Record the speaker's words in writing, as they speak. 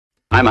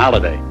I'm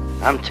Holiday.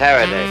 I'm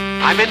Taraday.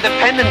 I'm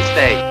Independence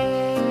Day.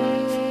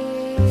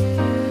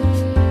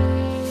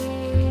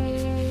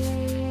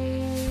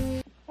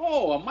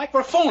 Oh, a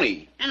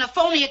microphony. And a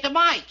phony at the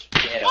mic.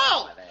 Get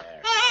over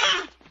there.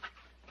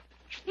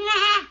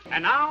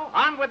 And now,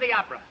 on with the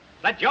opera.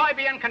 Let joy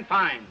be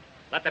unconfined.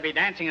 Let there be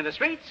dancing in the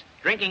streets,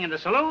 drinking in the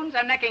saloons,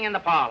 and necking in the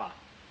parlor.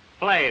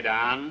 Play,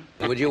 Don.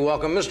 Would you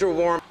welcome Mr.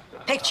 Warm?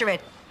 Picture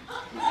it.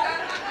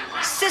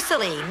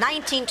 Sicily,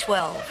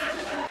 1912.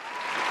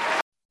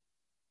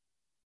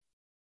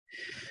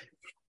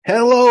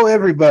 Hello,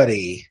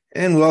 everybody,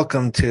 and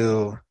welcome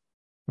to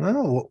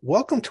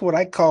what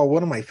I call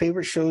one of my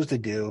favorite shows to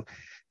do,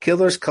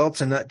 Killers, Cults,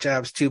 and Nut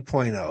Jobs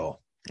 2.0.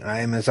 I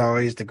am, as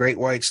always, the Great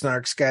White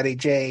Snark, Scotty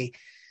J,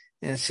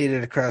 and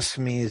seated across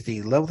from me is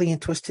the lovely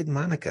and twisted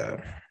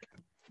Monica.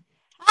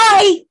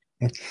 Hi!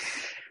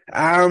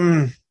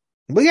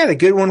 We got a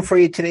good one for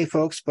you today,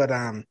 folks, but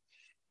I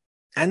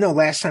know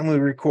last time we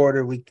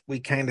recorded,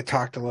 we kind of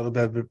talked a little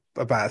bit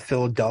about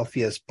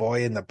Philadelphia's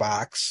Boy in the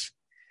Box,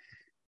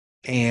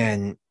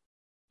 and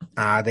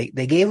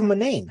they gave him a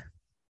name.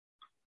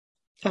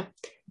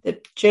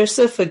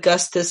 Joseph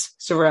Augustus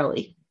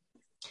Sorelli.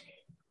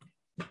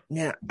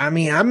 Yeah, I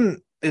mean,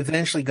 I'm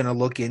eventually going to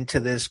look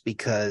into this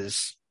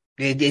because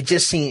it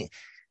just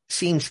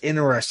seems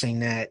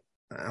interesting that,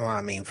 well,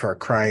 I mean, for a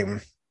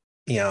crime,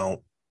 you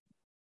know,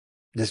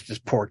 this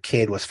poor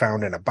kid was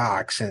found in a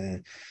box,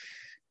 and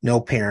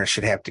no parent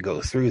should have to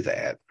go through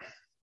that.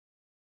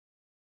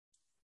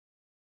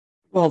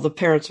 Well, the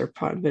parents are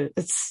part, but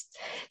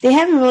they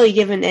haven't really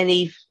given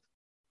any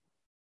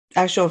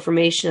actual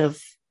information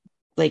of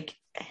like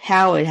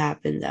how it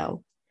happened,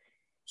 though.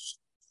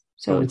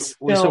 So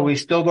we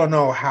still don't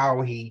know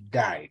how he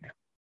died.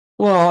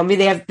 Well, I mean,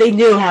 they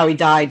knew how he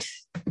died.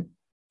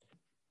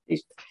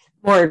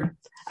 Or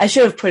I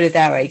should have put it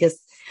that way, because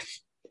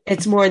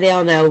it's more they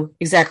all know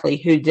exactly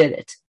who did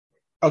it.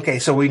 Okay,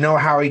 so we know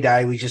how he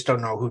died. We just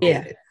don't know who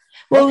did it.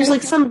 Well, it was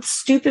like some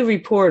stupid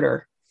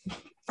reporter.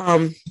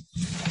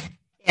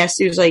 Yes,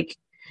 he was like,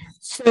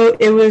 so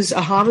it was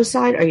a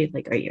homicide? Are you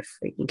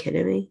freaking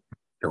kidding me?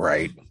 You're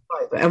right.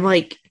 I'm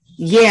like,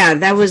 yeah,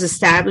 that was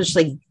established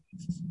like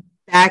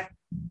back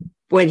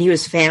when he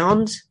was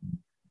found.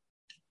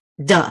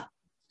 Duh.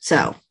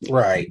 So.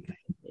 Right.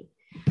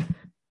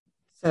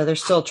 So they're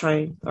still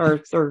trying,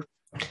 or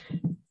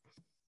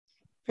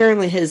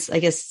apparently his, I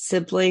guess,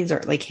 siblings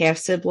are like half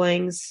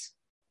siblings.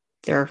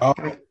 They're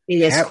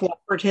being as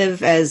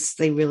cooperative as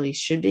they really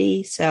should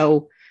be.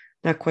 So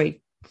not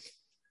quite.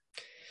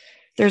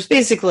 There's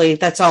basically,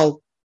 that's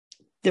all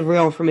the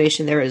real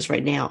information there is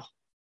right now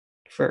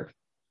for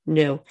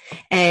no.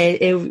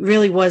 And it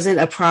really wasn't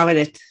a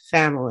prominent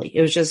family.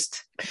 It was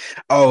just.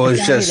 Oh, it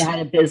was just. Had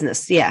a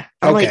business. Yeah.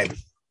 Okay.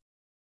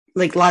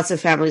 Like lots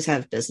of families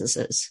have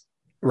businesses.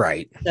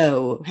 Right.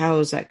 So how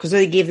is that? Because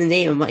they gave the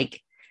name, I'm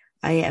like,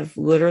 I have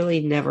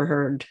literally never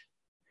heard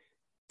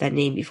that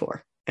name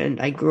before. And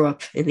I grew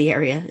up in the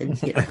area.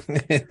 And you know.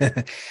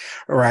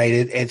 Right.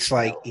 It's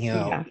like, you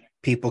know,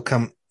 people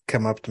come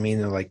up to me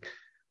and they're like,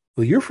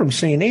 well, you're from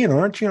St. Anne,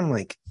 aren't you? I'm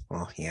like,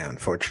 well, yeah,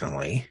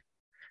 unfortunately.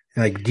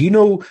 And like, do you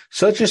know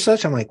such and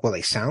such? I'm like, well,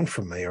 they sound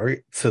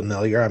familiar.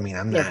 I mean,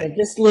 I'm not. I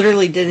just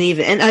literally didn't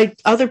even. And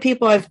other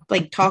people I've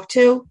like talked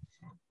to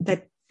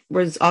that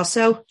was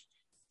also,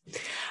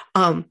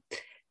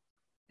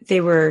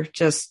 they were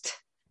just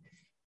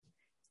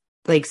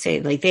like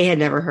saying like they had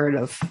never heard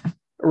of.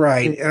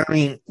 Right. I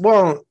mean,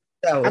 well,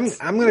 so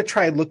I'm going to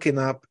try looking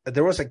up.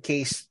 There was a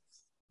case.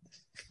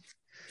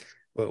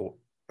 Well,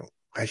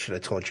 I should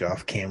have told you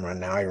off camera.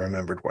 Now I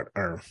remembered what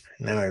I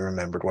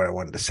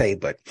wanted to say,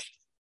 but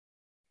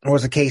there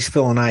was a case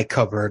Phil and I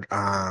covered,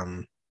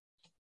 the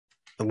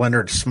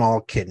Leonard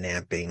Small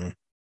kidnapping.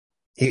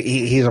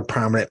 He's a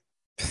prominent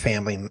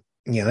family.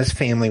 You know, this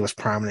family was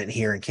prominent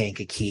here in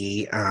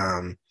Kankakee.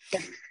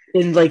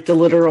 In like the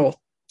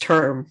literal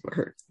term,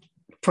 or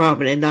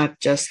prominent, not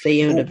just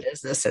they owned a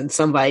business and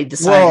somebody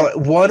decided.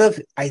 Well,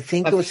 I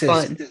think it was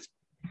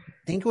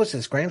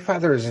his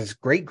grandfather or his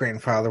great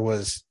grandfather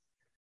was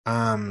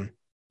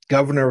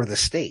governor of the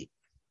state.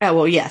 Oh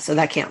well, yeah, so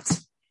that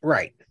counts,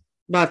 right?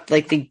 Not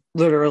like they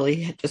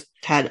literally just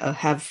had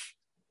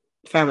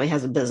family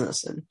has a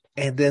business,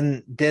 and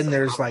then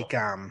there's like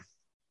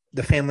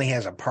the family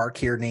has a park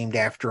here named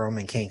after them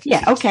in Kankakee.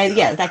 Yeah, okay,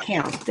 yeah, that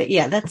counts.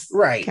 Yeah, that's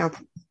right.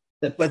 Counts.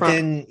 But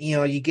then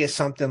you get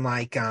something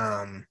like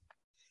the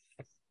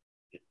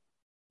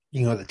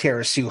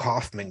Tara Sue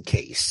Hoffman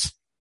case.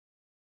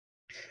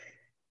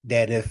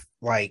 That if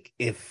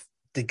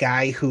the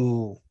guy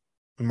who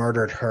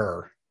murdered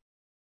her,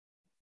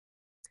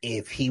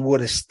 if he would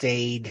have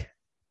stayed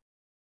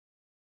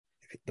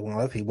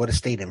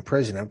in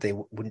prison, if they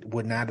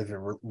would not have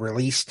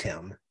released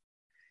him,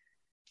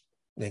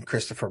 then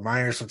Christopher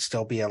Myers would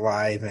still be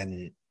alive,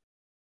 and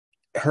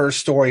her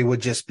story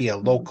would just be a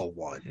local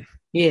one.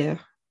 Yeah.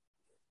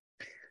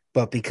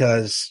 But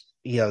because,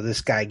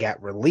 this guy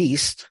got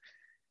released,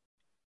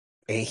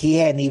 he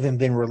hadn't even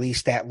been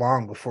released that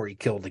long before he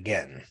killed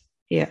again.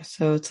 Yeah,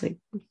 so it's like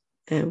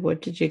And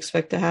what did you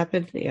expect to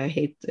happen? Yeah, I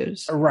hate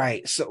those.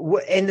 Right. So,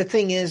 and the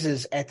thing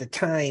is at the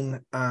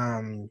time,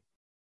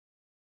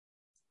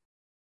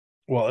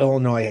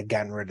 Illinois had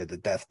gotten rid of the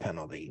death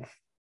penalty.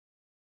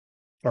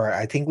 Or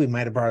I think we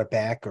might have brought it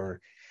back, or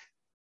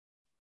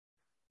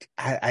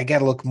I got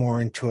to look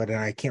more into it, and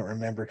I can't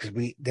remember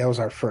because that was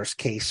our first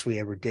case we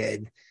ever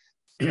did.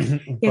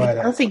 But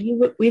I don't think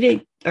we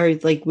didn't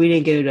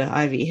go to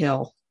Ivy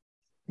Hill.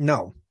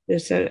 No.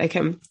 So I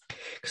can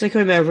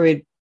remember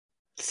we'd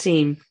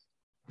seen,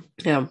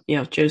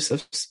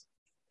 Joseph's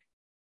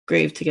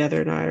grave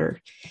together, or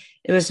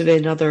it must have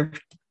been another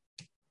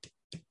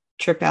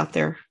trip out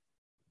there.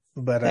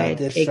 But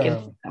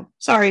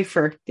sorry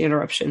for the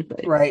interruption.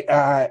 But. Right.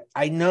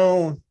 I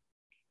know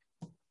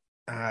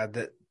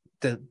that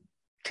the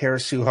Tara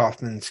Sue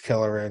Hoffman's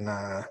killer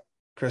and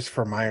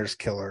Christopher Myers'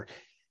 killer,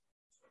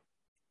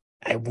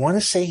 I want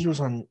to say he was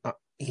on,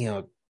 he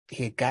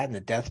had gotten the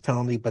death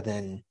penalty, but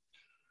then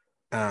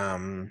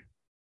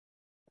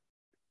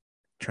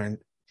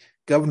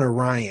Governor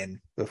Ryan,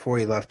 before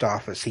he left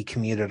office, he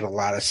commuted a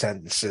lot of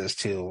sentences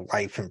to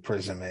life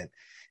imprisonment,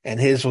 and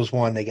his was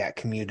one that got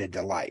commuted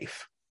to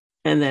life.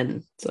 And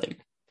then it's like,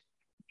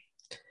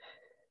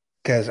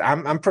 because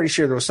I'm pretty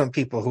sure there was some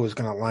people who was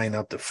going to line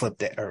up to flip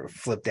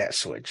that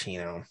switch,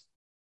 Yeah.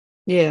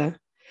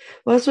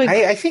 Well, that's what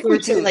I think we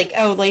did. Like,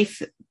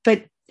 life.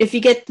 But if you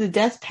get the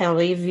death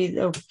penalty, if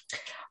you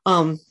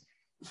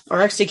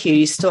or execute,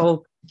 you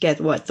still get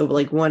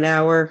the 1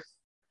 hour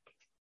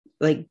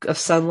of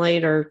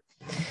sunlight or.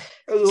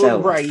 So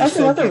right. That's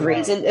another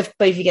reason.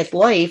 But if you get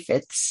life,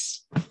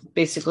 it's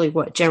basically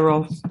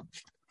general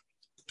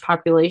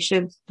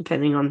population,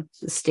 depending on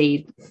the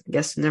state, I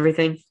guess, and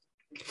everything.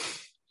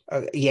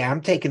 Yeah,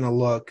 I'm taking a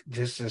look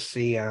just to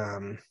see,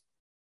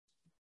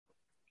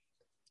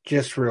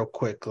 just real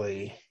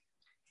quickly.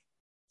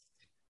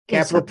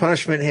 Capital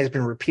punishment has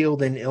been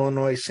repealed in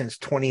Illinois since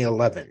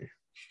 2011.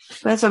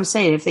 That's what I'm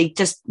saying. If they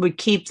just would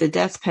keep the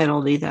death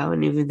penalty, though,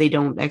 and even if they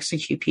don't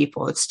execute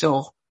people, it's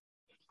still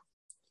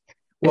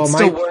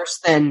worse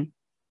than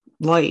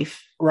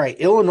life. Right.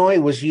 Illinois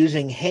was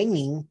using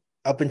hanging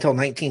up until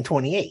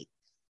 1928.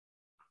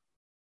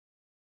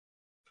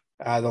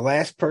 The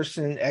last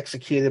person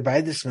executed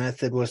by this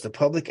method was the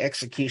public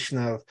execution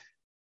of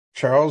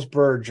Charles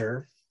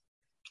Berger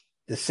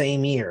the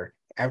same year.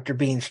 After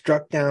being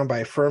struck down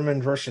by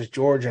Furman versus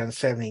Georgia on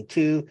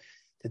 72,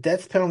 the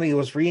death penalty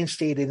was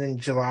reinstated on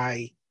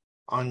July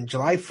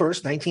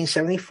 1st,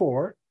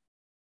 1974,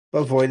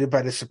 but voided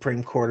by the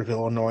Supreme Court of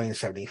Illinois in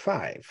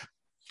 75.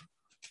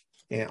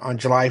 Yeah, on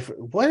July,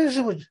 what is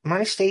it with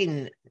my state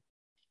and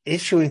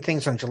issuing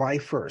things on July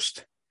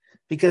 1st?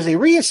 Because they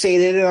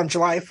reinstated it on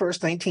July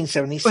 1st,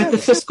 1977. With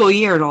the fiscal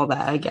year and all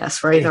that, I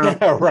guess, right?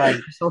 Yeah, right.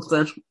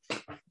 Something.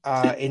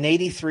 In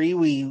 83,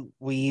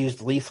 we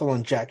used lethal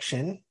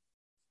injection.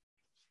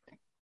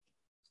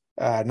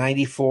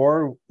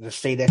 94, the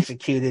state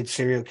executed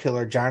serial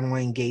killer John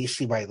Wayne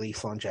Gacy by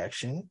lethal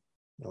injection.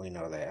 We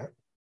know that.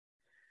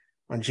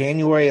 On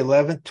January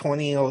 11th,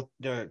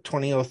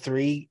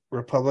 2003,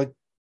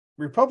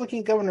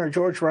 Republican Governor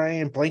George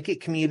Ryan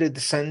blanket commuted the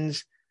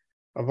sentence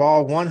of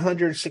all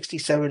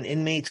 167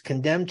 inmates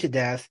condemned to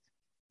death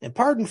and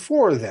pardoned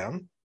 4 of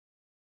them.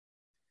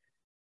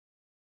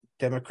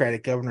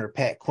 Democratic Governor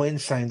Pat Quinn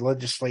signed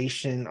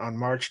legislation on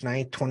March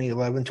 9,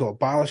 2011 to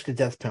abolish the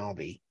death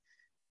penalty.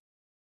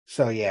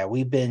 So, yeah,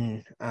 we've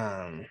been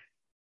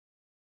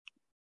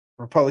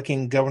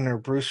Republican Governor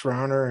Bruce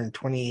Rauner in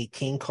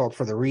 2018 called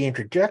for the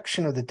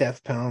reintroduction of the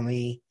death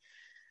penalty.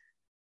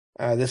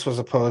 This was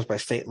opposed by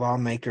state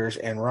lawmakers,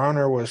 and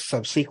Rauner was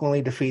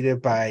subsequently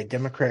defeated by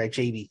Democrat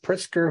J.B.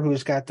 Pritzker,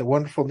 who's got the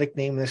wonderful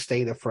nickname in the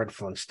state of Fred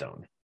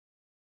Flintstone.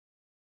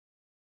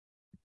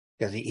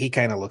 Because he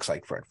kind of looks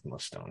like Fred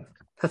Flintstone.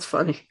 That's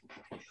funny.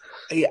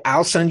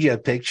 I'll send you a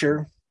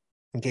picture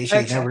in case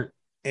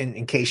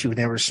you've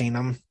never seen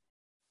him.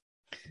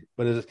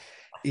 But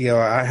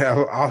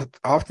I've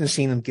often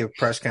seen him give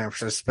press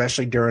conferences,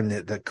 especially during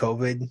the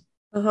COVID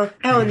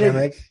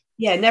pandemic.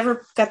 Yeah, I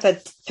never got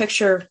that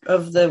picture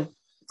of the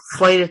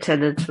flight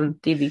attendants from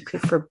DB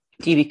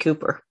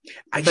Cooper.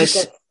 I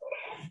just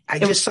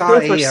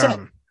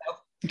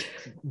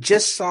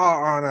saw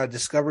on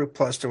Discovery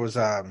Plus there was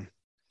a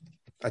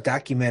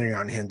documentary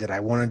on him that I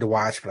wanted to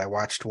watch, but I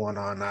watched one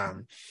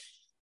on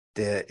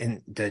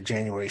the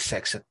January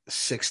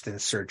 6th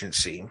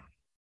insurgency.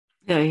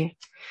 Yeah,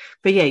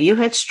 but yeah, you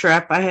had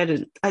strep. I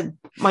had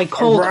my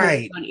cold,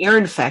 right. Was an ear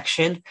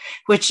infection,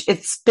 which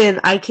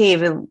I can't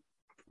even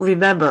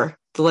remember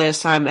the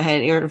last time I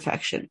had an ear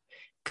infection.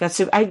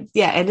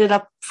 Ended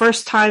up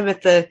first time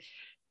at the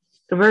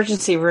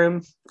emergency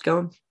room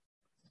going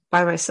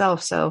by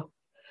myself. So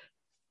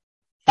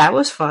that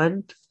was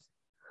fun.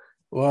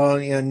 Well,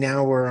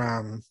 now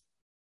we're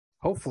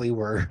hopefully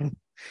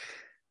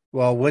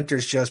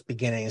winter's just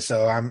beginning,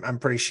 so I'm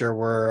pretty sure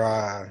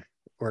we're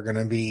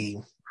gonna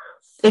be.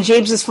 And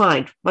James is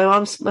fine. My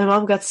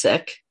mom got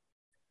sick.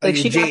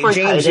 She got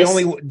James, the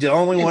only one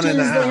in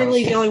the house.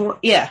 The only one,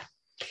 yeah.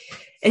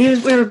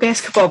 And we were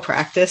basketball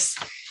practice,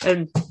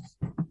 and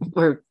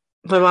we're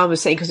my mom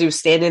was saying, because he was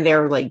standing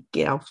there, like,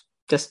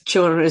 just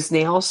chewing on his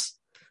nails.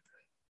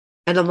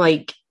 And I'm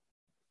like,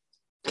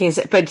 can't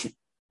say, but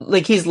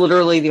like, he's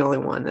literally the only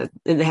one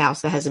in the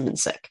house that hasn't been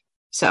sick.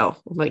 So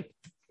I'm like,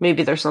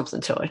 maybe there's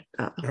something to it.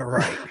 All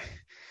right.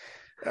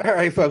 All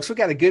right, folks, we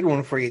got a good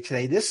one for you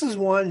today. This is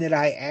one that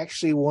I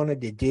actually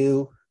wanted to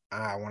do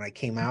when I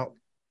came out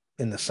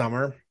in the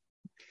summer.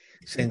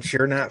 Since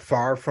you're not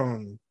far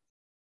from,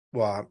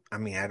 well, I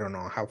mean, I don't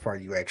know how far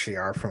you actually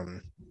are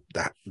from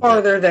that.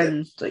 Farther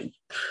than, like,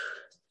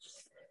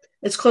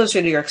 it's closer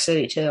to New York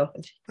City, too.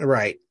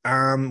 Right.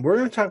 We're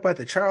going to talk about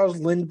the Charles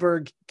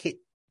Lindbergh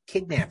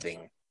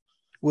kidnapping,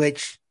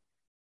 which,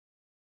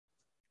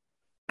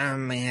 I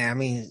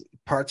mean,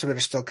 parts of it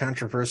are still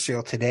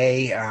controversial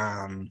today.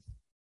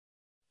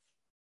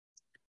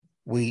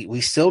 We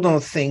still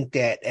don't think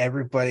that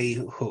everybody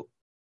who,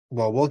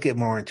 well, we'll get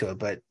more into it,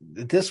 but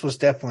this was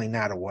definitely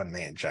not a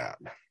one-man job.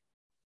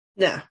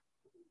 No.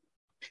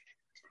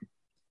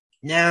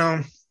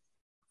 Now,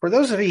 for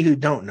those of you who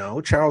don't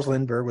know, Charles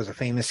Lindbergh was a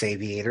famous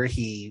aviator.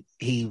 He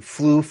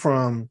flew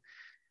from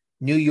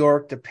New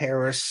York to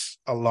Paris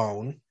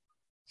alone.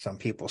 Some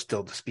people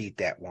still dispute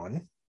that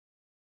one.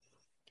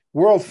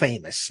 World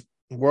famous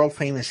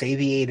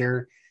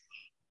aviator.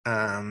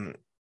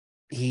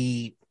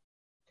 He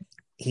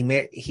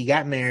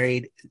got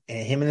married,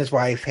 and him and his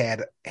wife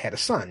had a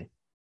son,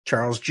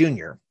 Charles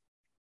Jr.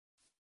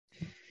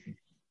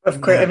 Of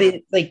course, I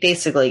mean, like,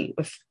 basically,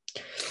 if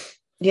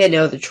you had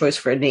no other choice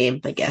for a name,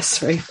 I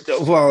guess, right?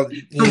 Well,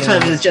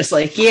 sometimes it's just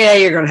like, yeah,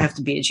 you're going to have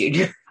to be a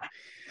junior,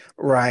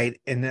 right?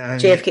 And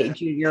JFK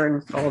Jr.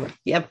 and all that.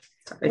 Yep.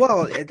 Sorry.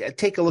 Well,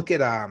 take a look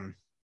at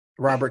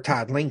Robert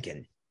Todd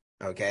Lincoln.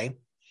 Okay,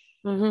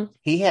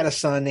 He had a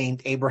son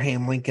named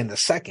Abraham Lincoln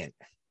II.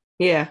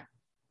 Yeah,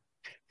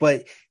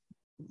 but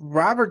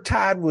Robert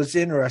Todd was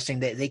interesting.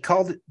 They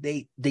called it,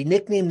 they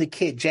nicknamed the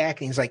kid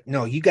Jack, and he's like,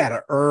 no, you got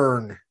to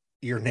earn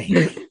your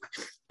name.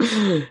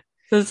 So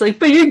it's like,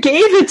 but you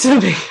gave it to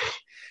me.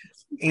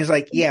 He's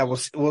like, yeah,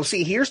 we'll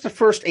see. Here's the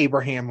first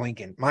Abraham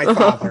Lincoln, my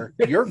father,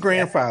 your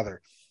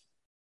grandfather.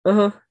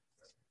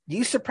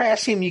 You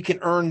surpass him, you can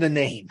earn the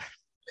name.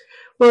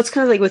 Well, it's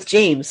kind of like with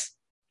James,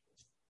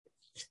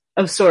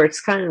 of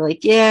sorts. Kind of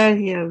like,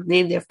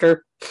 named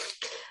after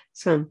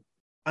some.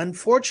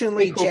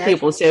 Unfortunately, cool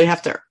people, so you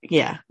have to,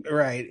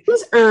 right.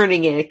 He's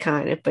earning it,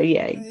 kind of, but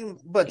yeah.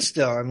 But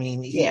still, I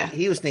mean,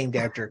 he was named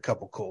after a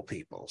couple cool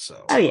people,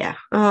 so. Oh yeah.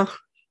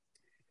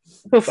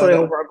 Hopefully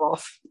it'll rub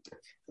off.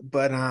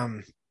 But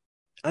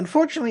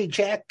unfortunately,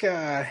 Jack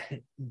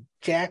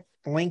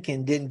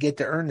Lincoln didn't get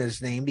to earn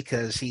his name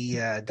because he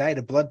died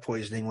of blood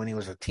poisoning when he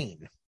was a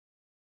teen.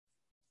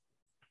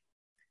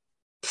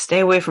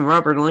 Stay away from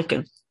Robert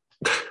Lincoln.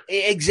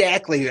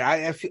 Exactly.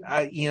 I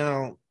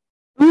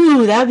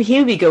Ooh,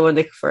 he'd be good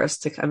one for us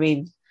to. I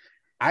mean,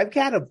 I've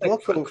got a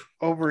book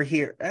over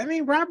here. I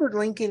mean, Robert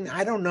Lincoln.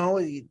 I don't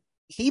know.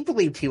 He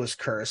believed he was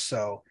cursed,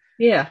 so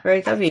yeah,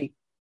 right.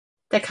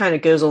 That kind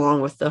of goes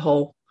along with the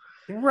whole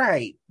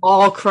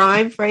all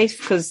crime, right?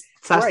 Because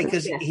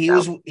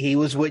he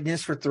was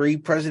witness for 3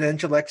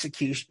 presidential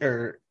executions.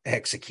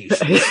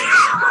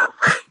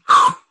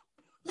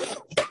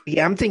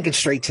 Yeah, I'm thinking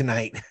straight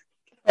tonight.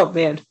 Oh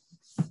man.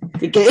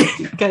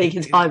 Gotta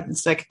get time and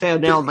second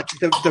down now.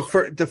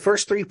 The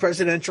first 3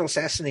 presidential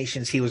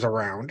assassinations he was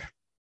around.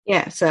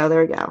 Yeah, so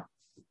there we go.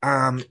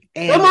 And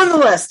I'm on the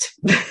list.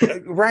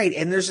 Right,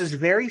 and there's this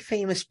very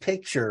famous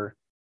picture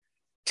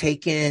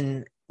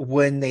taken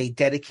when they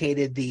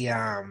dedicated the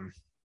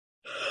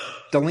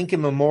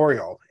Lincoln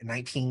Memorial in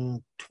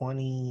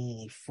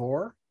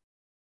 1924.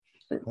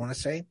 I want to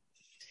say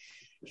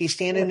he's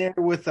standing there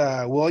with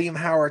William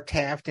Howard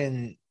Taft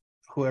and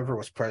whoever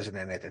was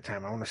president at the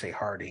time. I want to say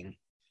Harding.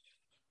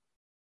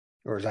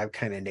 Or as I've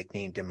kind of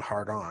nicknamed him,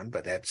 Hard On,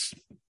 but that's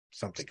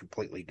something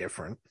completely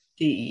different.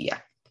 Yeah.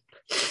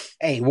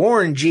 Hey,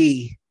 Warren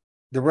G.,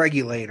 the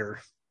regulator,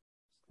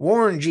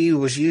 Warren G.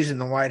 was using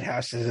the White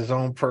House as his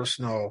own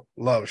personal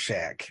love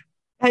shack.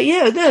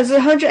 Yeah, it was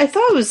 100. I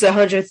thought it was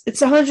 100th. It's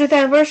the 100th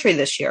anniversary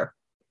this year.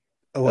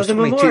 It was the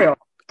memorial.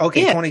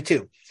 Okay, yeah.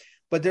 22.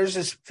 But there's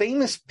this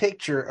famous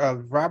picture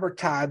of Robert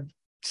Todd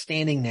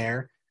standing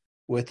there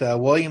with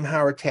William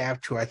Howard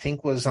Taft, who I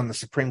think was on the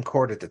Supreme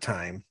Court at the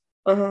time.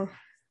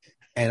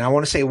 And I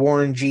want to say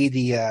Warren G.,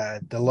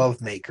 the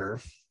love maker.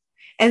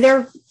 And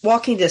they're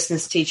walking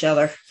distance to each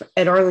other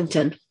at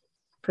Arlington,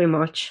 pretty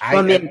much.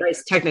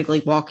 It's technically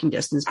walking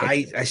distance.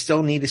 I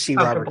still need to see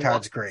Robert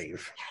Todd's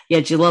grave. Yeah,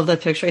 did you love that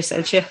picture I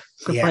sent you?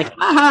 Yeah. Like,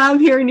 I'm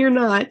here and you're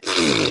not.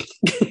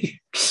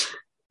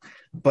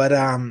 But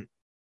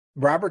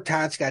Robert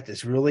Todd's got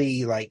this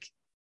really,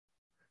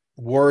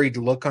 worried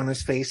look on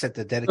his face at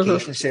the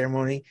dedication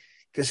ceremony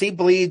because he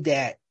believed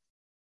that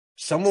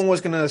someone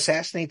was going to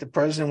assassinate the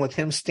president with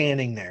him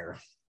standing there.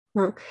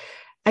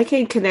 I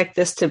can connect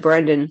this to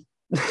Brendan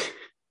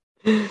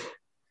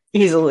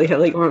easily.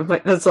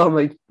 That's all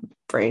my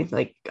brain.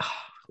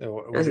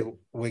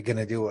 We're going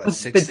to do a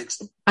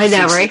I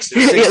know, right?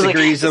 6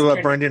 degrees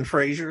of Brendan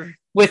Fraser.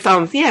 With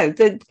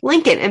the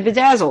Lincoln and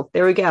Bedazzled.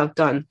 There we go.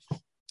 Done.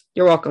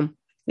 You're welcome.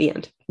 The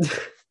end.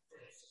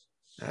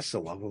 I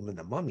still love them in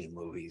the Mummy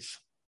movies.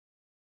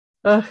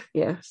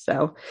 Yeah.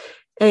 So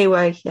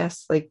anyway,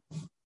 yes, like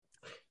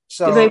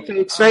So good night,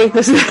 folks, right?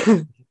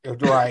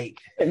 right.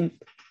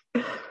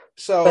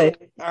 So But,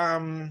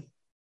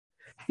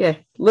 yeah,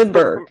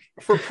 Lindeberg.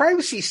 For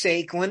privacy's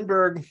sake,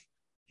 Lindeberg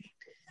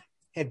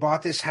had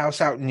bought this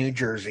house out in New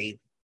Jersey.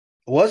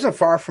 It wasn't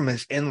far from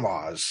his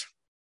in-laws.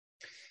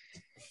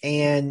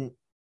 And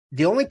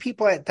the only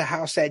people at the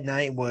house that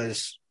night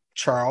was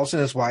Charles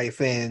and his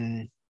wife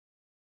and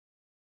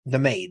the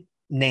maid,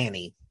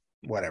 nanny,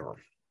 whatever.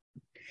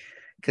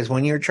 Because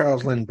when you're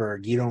Charles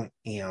Lindbergh, you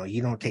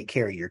don't take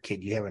care of your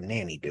kid. You have a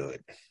nanny do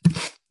it.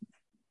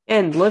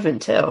 And living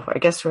too, I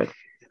guess.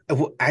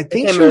 I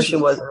think she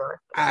was.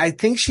 I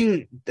think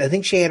she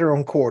had her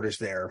own quarters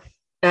there.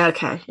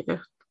 Okay. Yeah.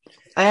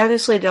 I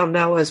honestly don't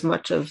know as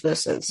much of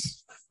this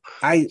as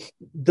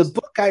the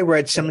book I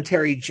read,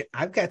 Cemetery.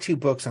 I've got 2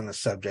 books on the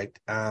subject.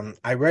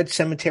 I read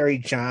Cemetery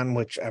John,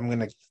 which I'm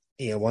gonna,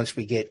 once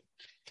we get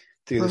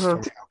through the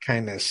story, I'll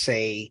kind of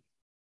say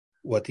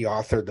what the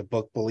author of the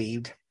book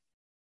believed.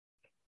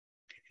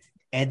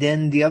 And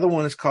then the other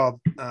one is called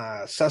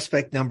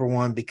Suspect Number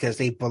 1 because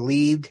they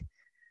believed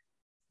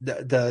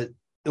there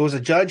was a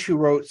judge who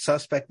wrote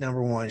Suspect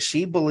Number 1.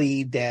 She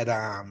believed that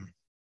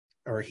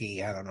or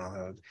he, I don't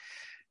know,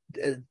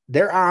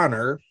 their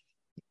honor,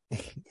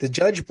 the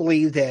judge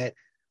believed that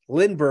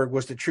Lindbergh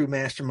was the true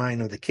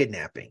mastermind of the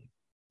kidnapping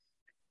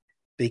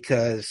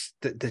because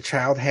the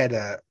child had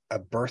a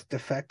birth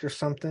defect or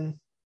something.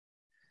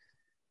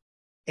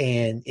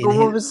 And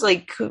was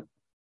like,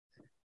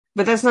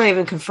 but that's not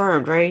even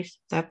confirmed, right?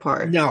 That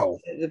part. No,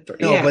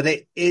 but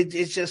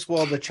it's just,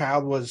 the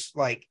child was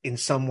like in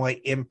some way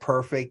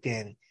imperfect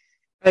and.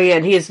 Oh yeah,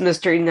 and he is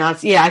Mr.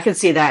 Nazi. Yeah, I can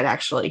see that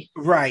actually.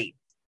 Right.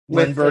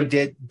 Lindbergh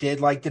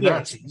did like the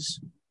Nazis.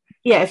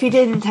 Yeah, if he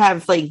didn't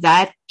have like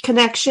that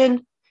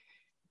connection,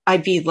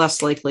 I'd be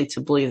less likely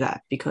to believe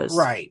that because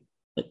right.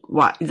 Like,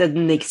 why it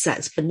doesn't make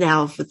sense. But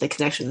now with the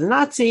connection to the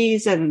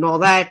Nazis and all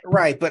that.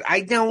 Right, but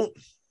I don't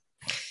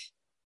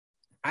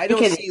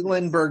see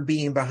Lindbergh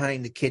being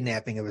behind the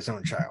kidnapping of his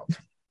own child.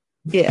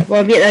 Yeah,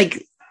 well, I mean,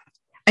 like,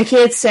 I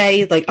can't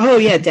say, like, oh,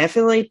 yeah,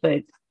 definitely,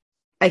 but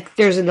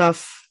there's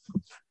enough,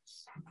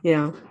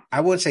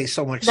 I would say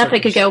so much.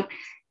 Nothing could go,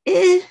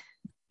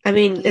 I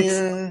mean,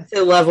 it's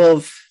the level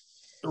of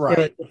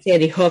right. The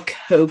Sandy Hook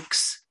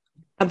hoax.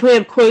 I'm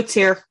putting up quotes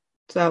here,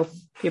 so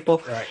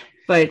people. Right.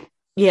 But,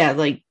 yeah,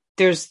 like,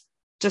 there's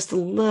just a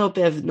little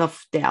bit of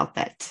enough doubt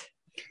that.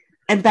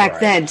 And back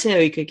then,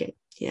 too, you could get,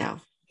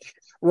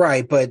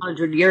 Right, but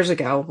 100 years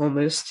ago,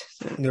 almost.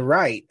 So. You're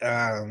right.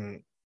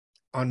 On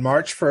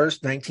March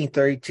 1st,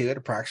 1932, at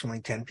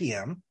approximately 10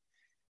 p.m.,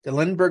 the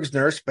Lindbergh's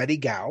nurse, Betty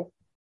Gow,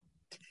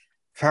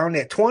 found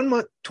that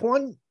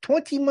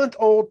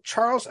 20-month-old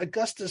Charles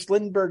Augustus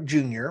Lindbergh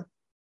Jr.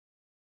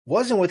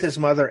 wasn't with his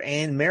mother,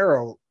 Anne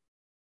Merrill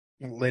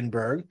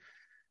Lindbergh,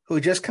 who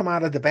had just come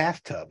out of the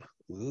bathtub.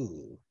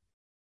 Ooh,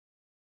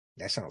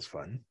 that sounds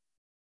fun.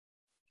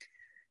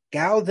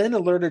 Gow then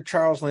alerted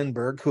Charles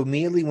Lindbergh, who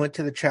immediately went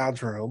to the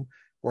child's room,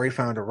 where he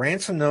found a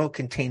ransom note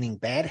containing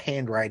bad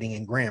handwriting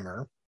and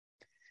grammar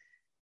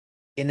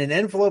in an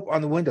envelope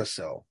on the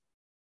windowsill.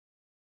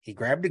 He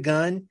grabbed a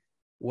gun,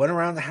 went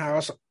around the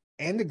house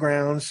and the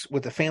grounds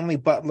with the family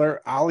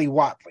butler, Ollie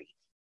Watley.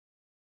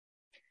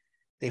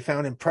 They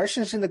found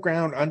impressions in the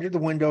ground under the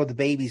window of the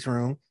baby's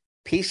room,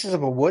 pieces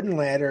of a wooden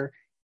ladder,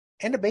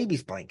 and a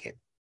baby's blanket.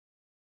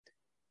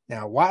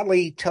 Now,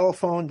 Watley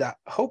telephoned the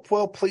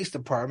Hopewell Police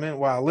Department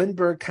while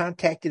Lindbergh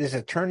contacted his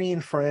attorney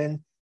and friend,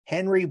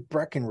 Henry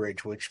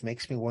Breckinridge, which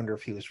makes me wonder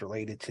if he was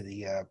related to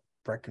the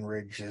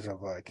Breckinridges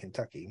of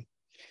Kentucky,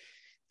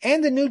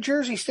 and the New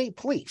Jersey State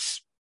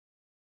Police.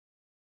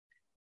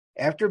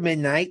 After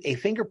midnight, a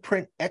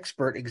fingerprint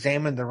expert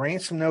examined the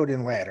ransom note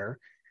and ladder.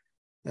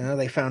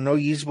 They found no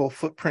usable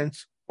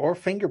footprints or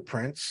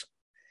fingerprints,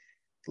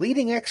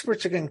 leading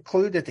experts to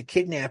conclude that the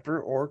kidnapper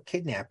or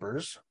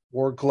kidnappers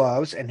wore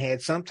gloves and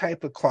had some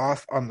type of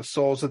cloth on the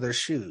soles of their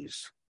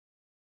shoes.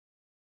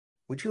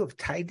 Would you have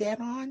tied that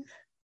on?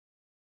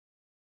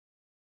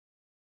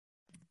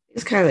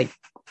 It's kind of like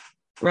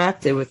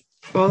wrapped it with,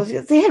 well,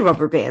 they had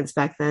rubber bands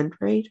back then,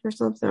 right? Or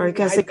something. Or I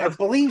guess I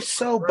believe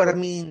so, but I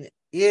mean,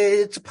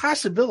 it's a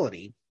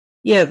possibility.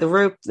 Yeah, the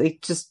rope, they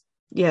just,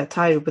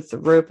 tied it with the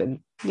rope and,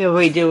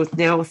 what you do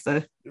now with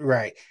the...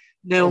 Right.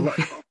 No.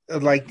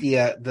 Like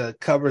the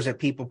covers that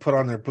people put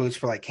on their boots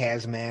for like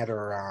hazmat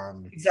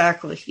or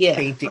exactly. Yeah.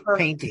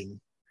 Painting.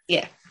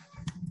 Yeah.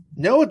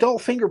 No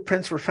adult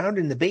fingerprints were found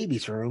in the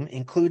baby's room,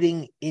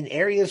 including in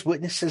areas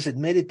witnesses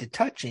admitted to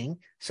touching,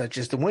 such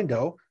as the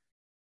window,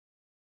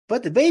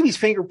 but the baby's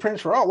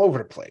fingerprints were all over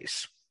the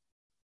place.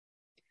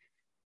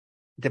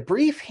 The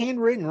brief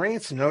handwritten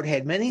ransom note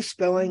had many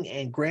spelling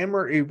and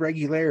grammar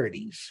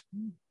irregularities.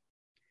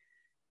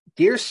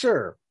 Dear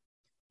sir,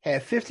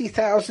 have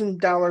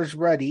 $50,000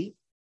 ready,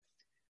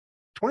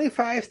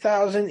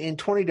 $25,000 in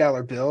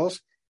 $20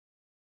 bills,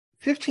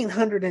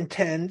 1,500 in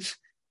tens,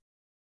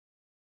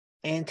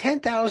 and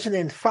 10,000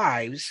 in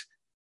fives,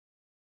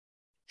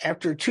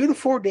 After 2 to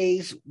 4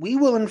 days, we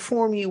will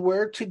inform you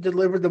where to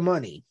deliver the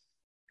money.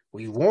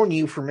 We warn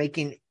you for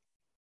making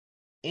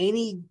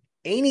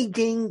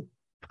anything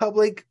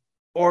public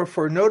or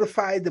for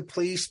notify the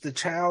police the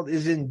child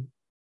is in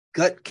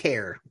good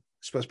care.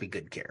 It's supposed to be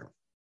good care.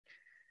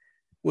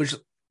 Which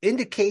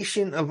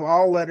indication of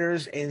all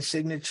letters and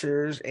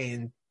signatures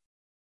and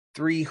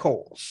 3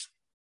 holes.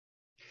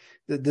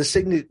 The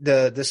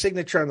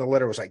signature on the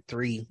letter was like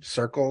 3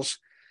 circles.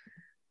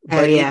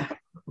 Oh yeah.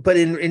 But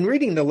in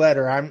reading the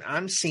letter,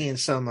 I'm seeing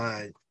some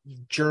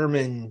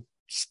German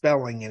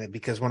spelling in it,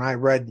 because when I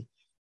read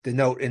the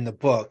note in the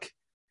book,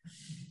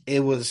 it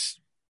was,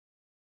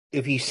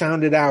 if you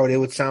sound it out, it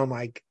would sound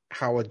like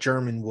how a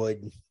German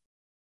would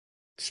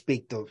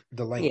speak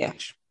the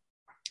language.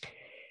 Yeah.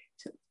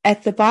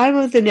 At the bottom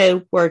of the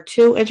note were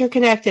 2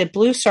 interconnected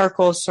blue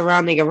circles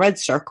surrounding a red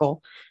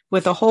circle,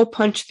 with a hole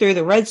punched through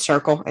the red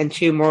circle and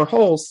 2 more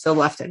holes to the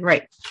left and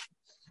right.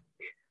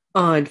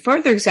 On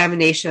further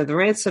examination of the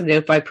ransom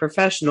note by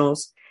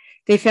professionals,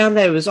 they found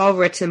that it was all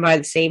written by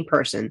the same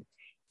person.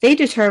 They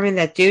determined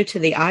that due to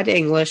the odd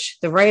English,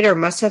 the writer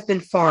must have been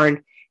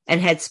foreign and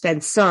had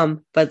spent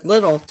some, but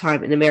little,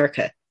 time in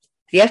America.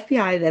 The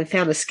FBI then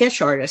found a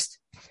sketch artist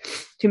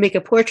to make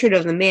a portrait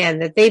of the man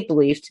that they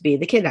believed to be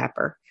the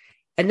kidnapper.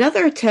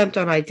 Another attempt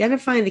on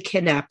identifying the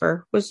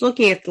kidnapper was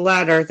looking at the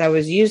ladder that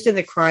was used in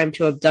the crime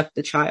to abduct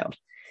the child.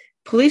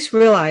 Police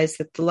realized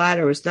that the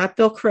ladder was not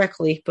built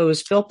correctly, but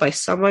was built by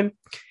someone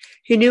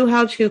who knew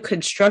how to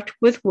construct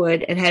with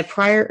wood and had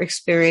prior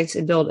experience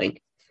in building.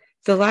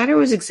 The ladder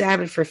was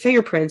examined for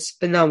fingerprints,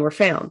 but none were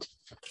found.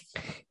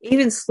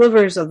 Even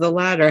slivers of the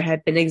ladder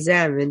had been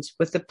examined,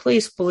 with the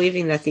police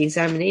believing that the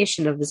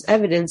examination of this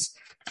evidence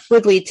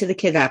would lead to the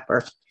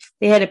kidnapper.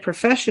 They had a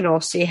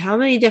professional see how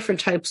many different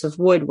types of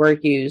wood were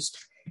used,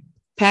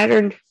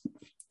 pattern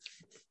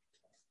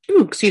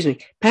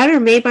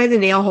made by the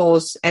nail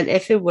holes, and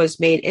if it was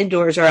made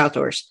indoors or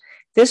outdoors.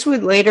 This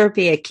would later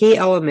be a key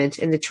element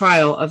in the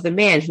trial of the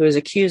man who was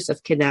accused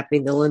of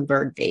kidnapping the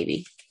Lindeberg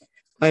baby.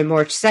 On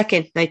March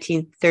 2nd,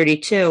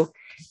 1932,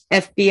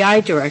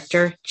 FBI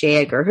Director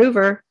J. Edgar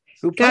Hoover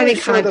got in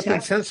contact up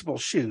in sensible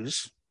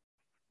shoes.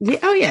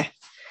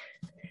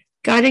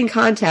 Got in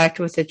contact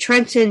with the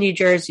Trenton, New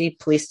Jersey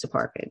Police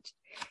Department.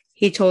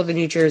 He told the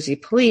New Jersey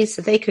police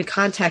that they could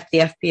contact the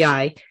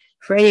FBI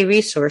for any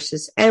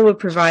resources and would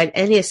provide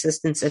any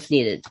assistance if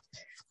needed.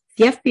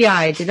 The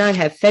FBI did not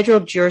have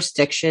federal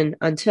jurisdiction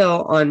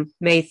until on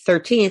May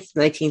 13th,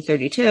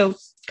 1932,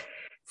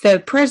 the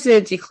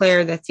president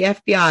declared that the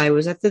FBI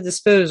was at the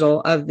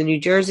disposal of the New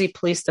Jersey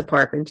Police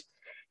Department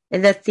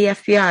and that the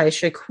FBI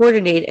should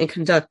coordinate and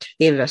conduct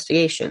the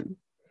investigation.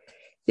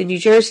 The New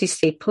Jersey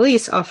State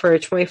Police offered a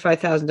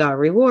 $25,000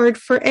 reward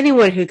for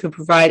anyone who could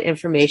provide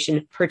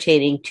information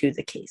pertaining to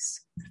the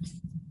case.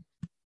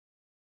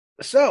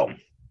 So,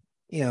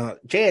 J.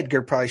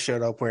 Edgar probably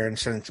showed up wearing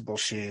sensible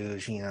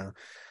shoes,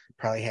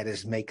 probably had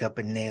his makeup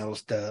and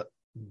nails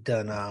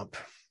done up,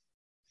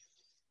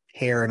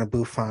 hair in a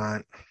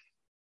bouffant.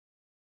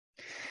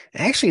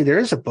 Actually, there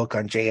is a book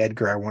on J.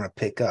 Edgar I want to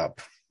pick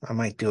up. I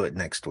might do it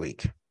next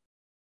week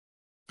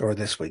or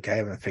this week. I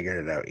haven't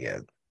figured it out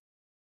yet.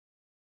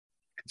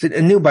 It's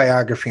a new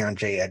biography on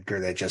J. Edgar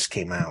that just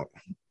came out.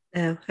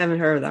 Oh, haven't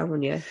heard of that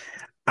one yet.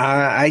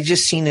 I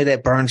just seen it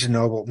at Barnes &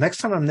 Noble. Next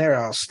time I'm there,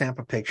 I'll snap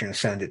a picture and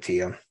send it to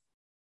you.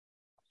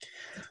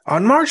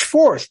 On March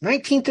 4th,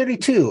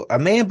 1932, a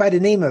man by the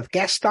name of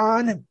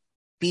Gaston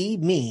B.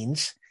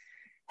 Means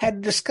had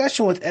a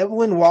discussion with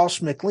Evelyn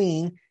Walsh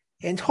McLean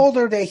and told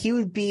her that he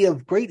would be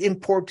of great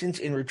importance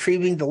in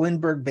retrieving the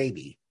Lindeberg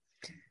baby.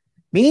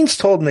 Means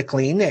told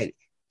McLean that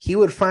he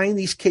would find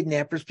these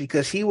kidnappers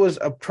because he was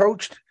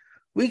approached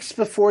weeks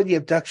before the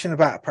abduction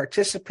about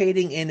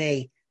participating in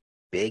a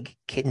big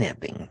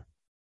kidnapping.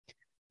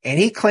 And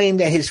he claimed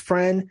that his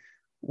friend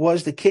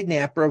was the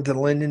kidnapper of the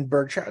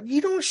Lindeberg child.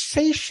 You don't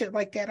say shit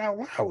like that out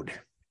loud.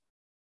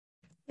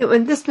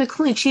 And this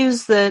McLean, she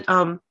was the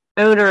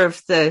owner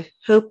of the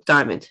Hope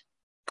Diamond.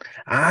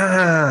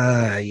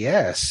 Ah,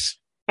 yes.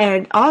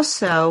 And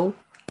also,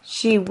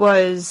 she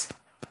was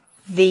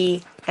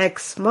the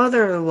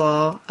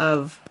ex-mother-in-law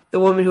of the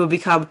woman who would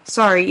become, this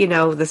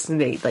is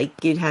me,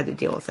 like, you had to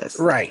deal with this.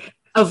 Right.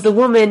 Of the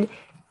woman,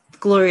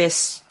 Gloria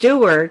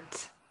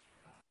Stewart,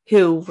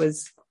 who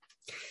was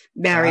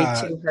married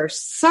to her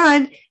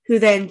son, who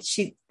then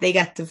they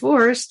got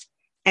divorced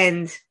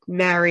and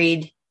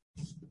married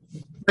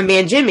my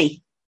man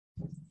Jimmy.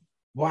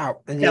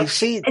 Wow. And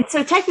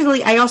so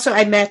technically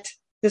I met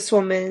this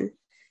woman,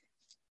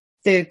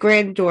 the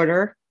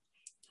granddaughter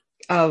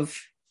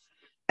of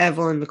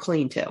Evelyn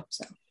McLean too.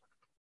 So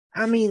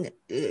I mean,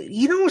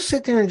 you don't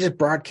sit there and just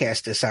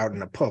broadcast this out in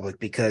the public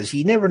because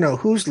you never know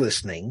who's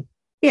listening.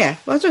 Yeah.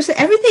 Well, I was going to say,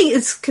 everything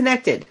is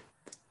connected.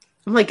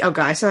 I'm like, oh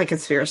god, I sound like a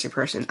conspiracy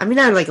person. I mean,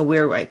 not in like a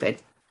weird way, but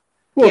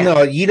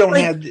no, you don't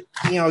have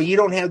you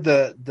don't have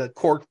the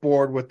cork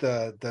board with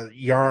the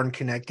yarn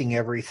connecting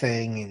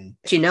everything and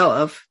that you know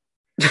of.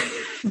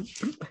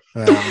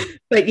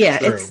 But yeah,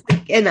 true.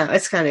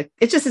 It's kind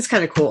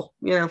of cool,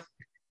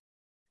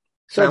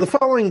 So the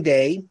following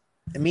day,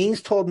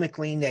 Means told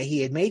McLean that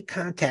he had made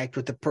contact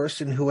with the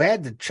person who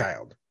had the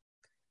child.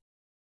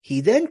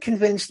 He then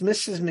convinced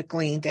Mrs.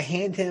 McLean to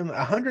hand him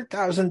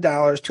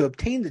 $100,000 to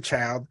obtain the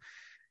child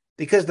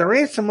because the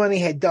ransom money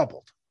had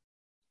doubled.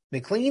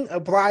 McLean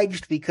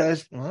obliged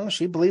because, well,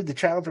 she believed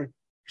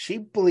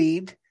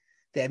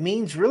that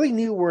Means really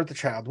knew where the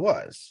child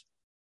was.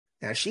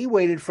 Now, she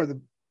waited for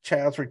the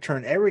child's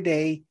return every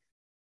day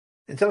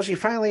until she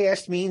finally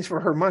asked Means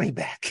for her money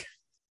back.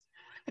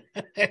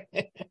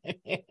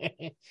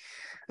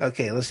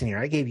 Okay, listen here.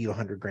 I gave you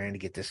 $100,000 to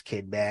get this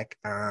kid back.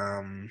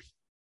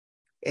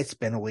 It's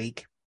been a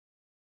week.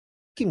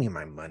 Give me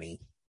my money.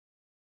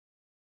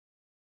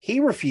 He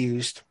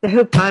refused. The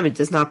Hope Diamond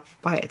does not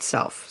by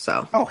itself.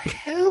 So. Oh,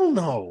 hell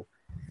no.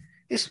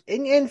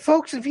 And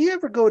folks, if you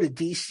ever go to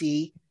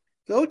D.C.,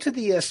 go to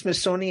the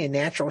Smithsonian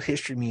Natural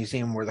History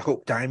Museum where the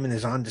Hope Diamond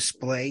is on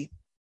display.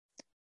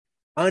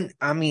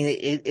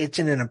 It's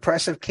in an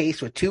impressive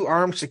case with 2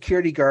 armed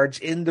security guards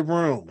in the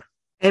room.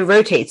 It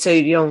rotates,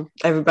 so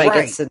everybody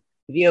gets a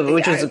view of it,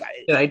 which is a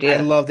good idea.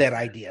 I love that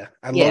idea.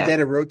 I love that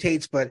it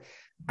rotates, but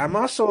I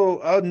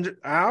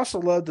also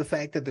love the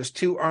fact that there's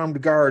 2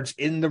 armed guards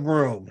in the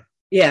room.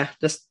 Yeah,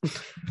 just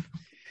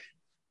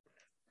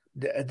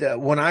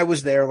when I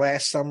was there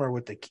last summer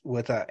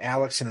with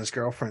Alex and his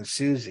girlfriend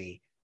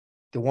Susie,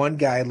 the one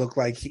guy looked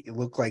like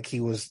he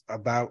was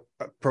about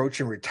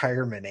approaching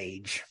retirement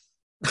age,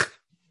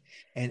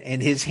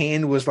 and his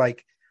hand was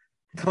like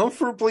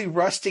comfortably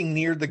resting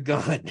near the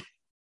gun.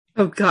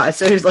 Oh God!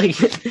 So he's like,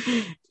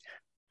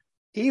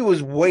 he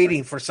was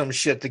waiting for some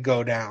shit to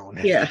go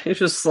down. Yeah,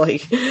 it was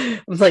like,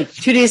 2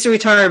 days to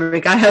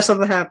retirement. Gotta have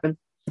something happen.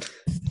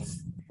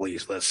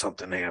 Please let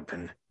something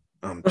happen.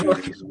 I'm 2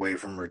 days away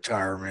from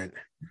retirement.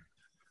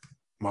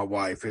 My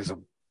wife is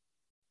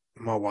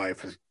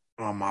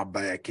on my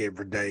back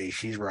every day.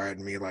 She's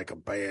riding me like a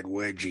bad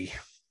wedgie.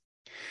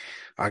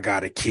 I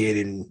got a kid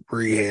in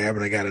rehab,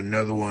 and I got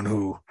another one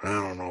who I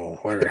don't know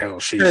where the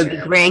hell she's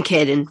at.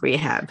 Grandkid in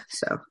rehab.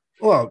 So,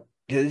 well,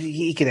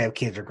 he could have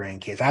kids or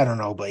grandkids. I don't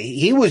know, but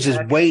he was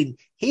just waiting.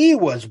 He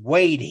was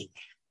waiting.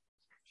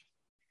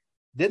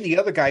 Then the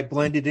other guy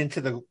blended into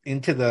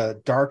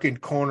the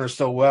darkened corner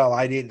so well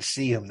I didn't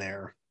see him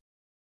there.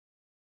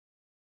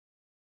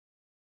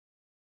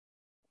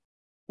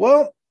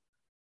 Well,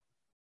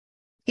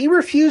 he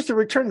refused to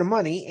return the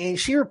money, and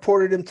she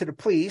reported him to the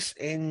police,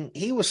 and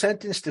he was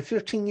sentenced to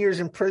 15 years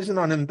in prison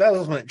on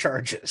embezzlement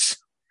charges.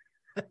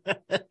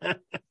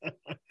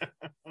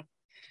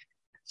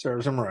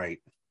 Serves him right.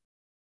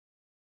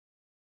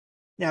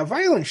 Now,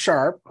 Violet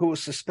Sharp, who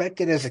was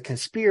suspected as a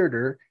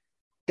conspirator,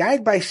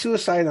 died by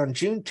suicide on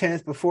June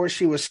 10th before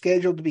she was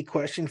scheduled to be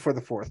questioned for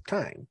the 4th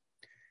time.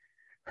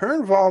 Her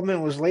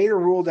involvement was later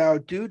ruled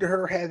out due to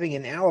her having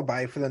an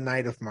alibi for the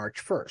night of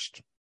March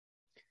 1st.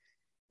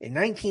 In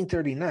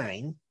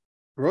 1939,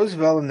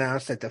 Roosevelt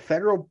announced that the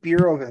Federal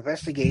Bureau of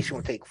Investigation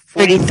would take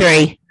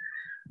 33.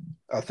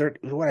 What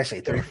did I say,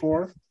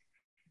 34?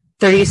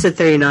 30 said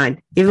 39.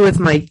 Even with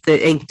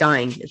the ink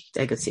dying,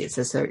 I could see it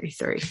says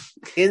 33.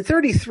 In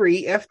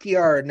 33,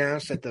 FDR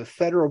announced that the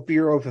Federal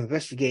Bureau of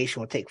Investigation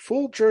would take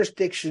full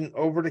jurisdiction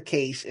over the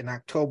case in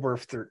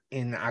October.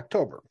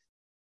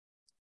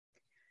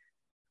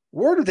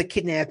 Word of the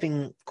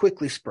kidnapping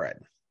quickly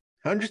spread.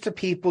 Hundreds of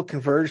people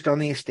converged on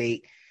the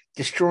estate,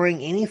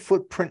 destroying any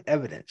footprint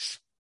evidence.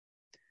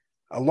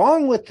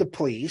 Along with the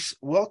police,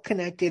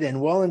 well-connected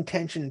and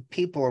well-intentioned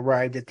people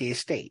arrived at the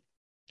estate.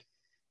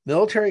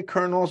 Military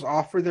colonels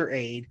offered their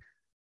aid,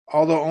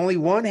 although only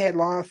one had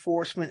law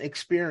enforcement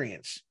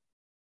experience.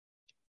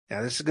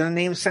 Now, this is going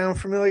to sound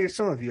familiar to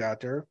some of you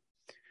out there.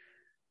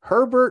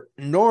 Herbert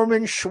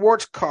Norman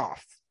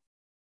Schwarzkopf,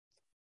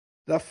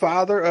 the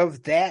father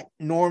of that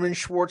Norman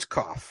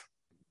Schwarzkopf.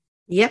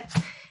 Yep.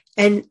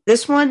 And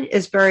this one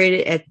is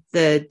buried at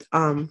the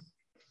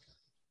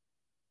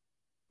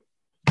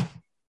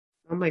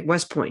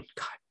West Point.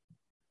 God.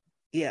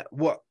 Yeah,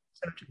 well,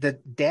 the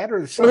dad or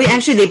the son? Well,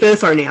 actually, they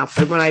both are now.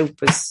 But when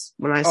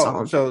I saw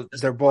them, so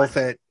they're both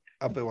up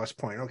at West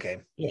Point. Okay.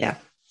 Yeah.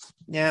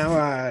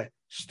 Now,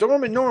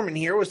 Stormin' Norman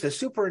here was the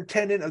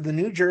superintendent of the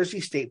New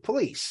Jersey State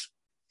Police.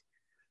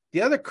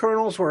 The other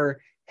colonels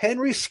were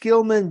Henry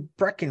Skillman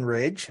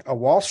Breckinridge, a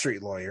Wall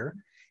Street lawyer,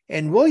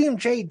 and William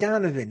J.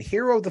 Donovan,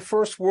 hero of the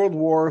First World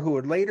War, who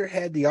would later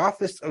head the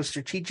Office of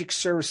Strategic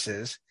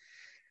Services,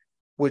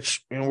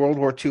 which in World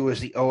War II was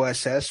the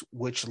OSS,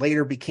 which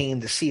later became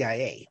the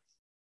CIA.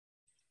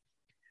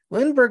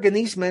 Lindeberg and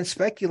these men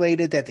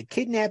speculated that the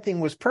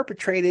kidnapping was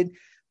perpetrated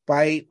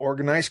by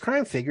organized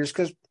crime figures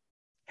because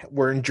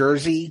we're in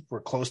Jersey, we're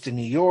close to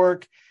New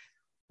York.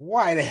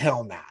 Why the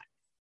hell not?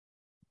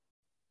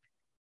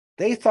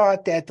 They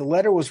thought that the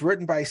letter was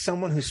written by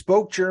someone who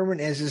spoke German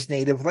as his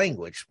native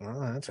language. Well,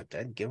 that's a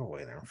dead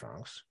giveaway there,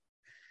 folks.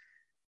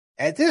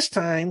 At this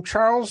time,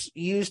 Charles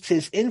used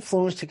his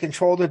influence to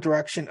control the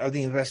direction of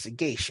the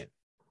investigation.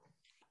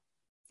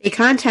 He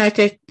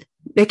contacted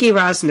Mickey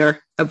Rosner,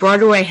 a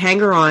Broadway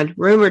hanger-on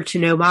rumored to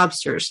know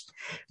mobsters.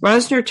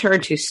 Rosner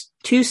turned to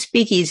 2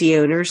 speakeasy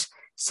owners,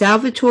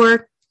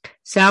 Salvatore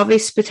Salvi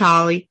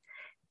Spitali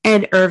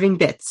and Irving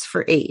Bitts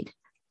for aid.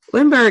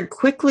 Lindeberg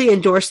quickly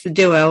endorsed the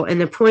duo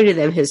and appointed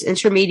them his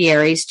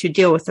intermediaries to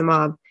deal with the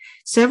mob.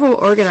 Several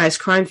organized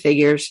crime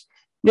figures,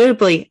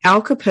 notably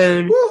Al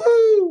Capone,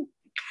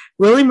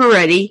 Willie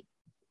Moretti,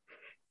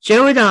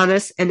 Joe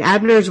Adonis, and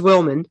Abner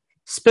Willman,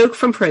 spoke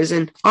from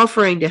prison,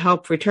 offering to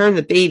help return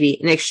the baby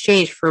in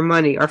exchange for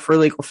money or for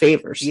legal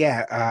favors.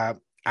 Yeah,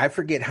 I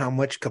forget how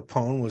much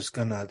Capone was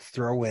going to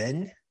throw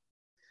in,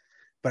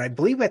 but I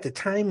believe at the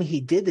time he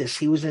did this,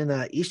 he was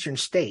in Eastern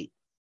State.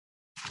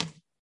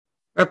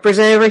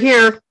 Represent over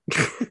here.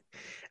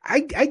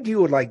 I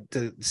do would like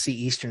to see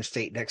Eastern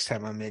State next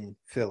time I'm in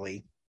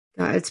Philly.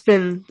 It's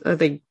been, I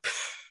think,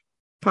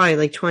 probably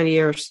like 20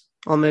 years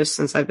almost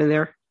since I've been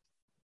there.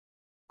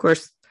 Of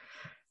course,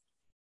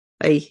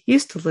 I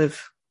used to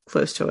live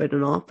close to it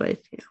and all,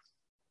 but yeah.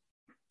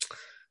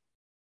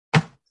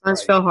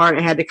 Times fell hard.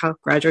 I had to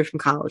graduate from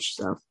college,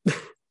 so.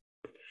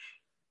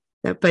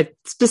 But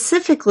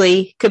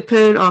specifically,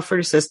 Capone offered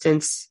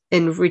assistance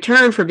in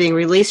return for being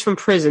released from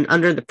prison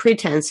under the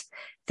pretense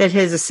that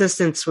his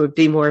assistance would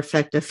be more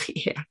effective.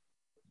 Yeah.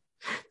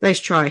 Nice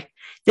try.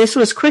 This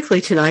was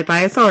quickly denied by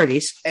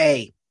authorities.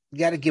 Hey, you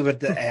got to give it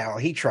to Al.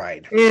 He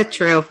tried. Yeah,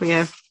 true.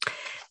 Yeah.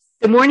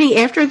 The morning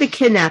after the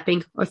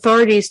kidnapping,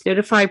 authorities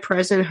notified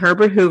President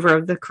Herbert Hoover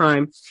of the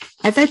crime.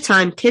 At that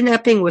time,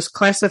 kidnapping was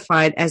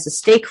classified as a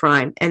state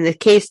crime, and the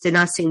case did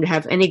not seem to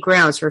have any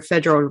grounds for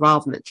federal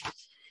involvement.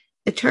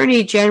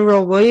 Attorney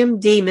General William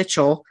D.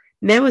 Mitchell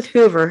met with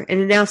Hoover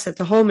and announced that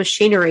the whole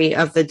machinery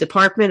of the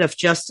Department of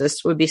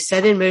Justice would be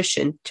set in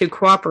motion to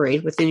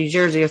cooperate with the New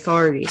Jersey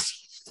authorities.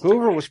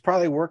 Hoover was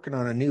probably working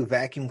on a new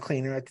vacuum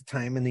cleaner at the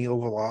time in the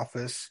Oval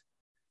Office.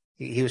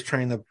 He was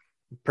trying to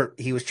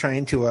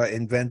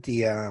invent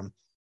the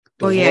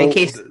in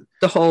case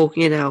the whole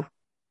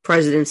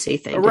presidency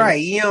thing, right?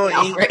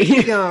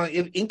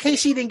 In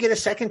case he didn't get a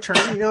second term,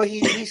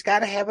 he's got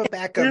to have a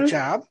backup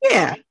job.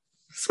 Yeah,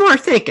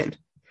 smart thinking.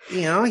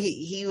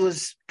 He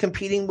was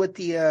competing with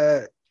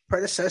the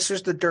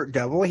predecessors, the Dirt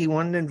Devil. He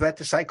wanted to invent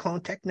the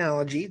cyclone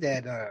technology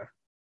that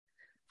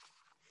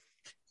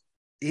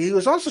he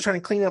was also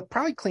trying to clean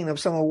up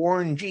some of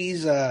Warren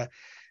G's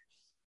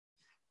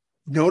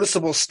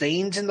noticeable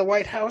stains in the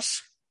White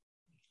House.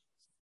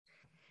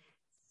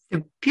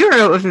 The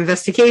Bureau of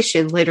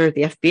Investigation, later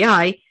the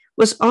FBI,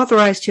 was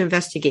authorized to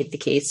investigate the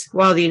case,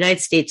 while the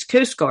United States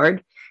Coast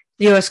Guard,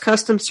 the U.S.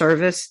 Customs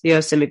Service, the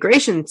U.S.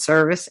 Immigration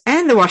Service,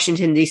 and the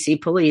Washington, D.C.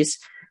 Police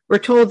were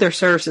told their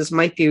services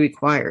might be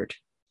required.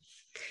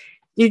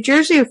 New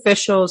Jersey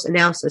officials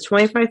announced a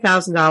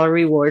 $25,000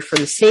 reward for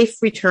the safe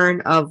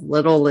return of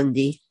little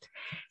Lindy.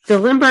 The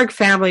Lindeberg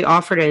family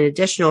offered an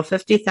additional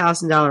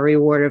 $50,000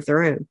 reward of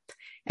their own.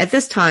 At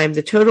this time,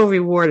 the total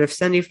reward of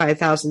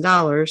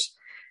 $75,000,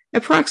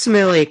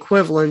 approximately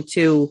equivalent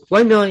to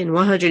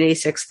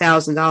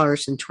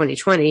 $1,186,000 in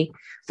 2020,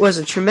 was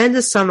a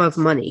tremendous sum of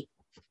money.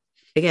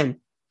 Again,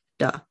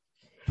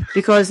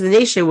 because the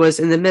nation was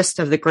in the midst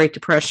of the Great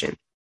Depression.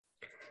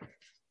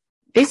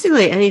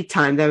 Basically, any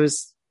time that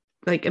was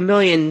like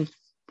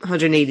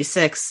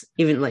 $1,186,000,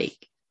 even like.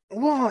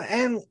 Well,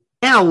 and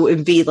now it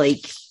would be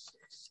like,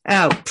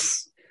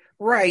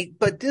 right.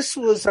 But this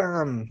was,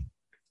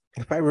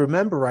 if I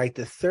remember right,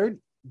 this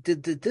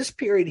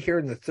period here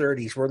in the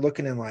 30s, we're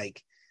looking in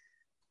like,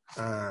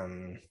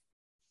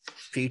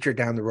 future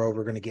down the road,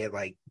 we're going to get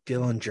like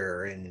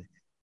Dillinger and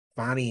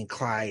Bonnie and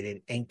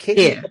Clyde and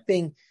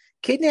kidnapping. Yeah.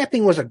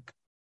 Kidnapping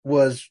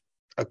was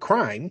a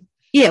crime.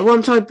 Yeah, well,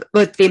 I'm talking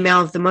about the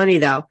amount of the money,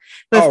 though.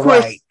 But of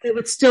course, it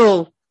would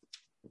still,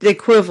 the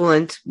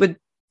equivalent would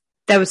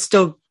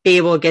still be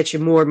able to get you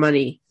more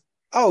money.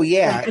 Oh,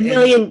 yeah. Like $1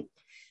 million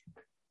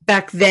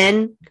back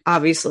then,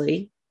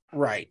 obviously.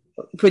 Right.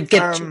 Would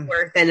get you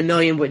more than $1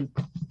 million would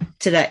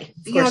today.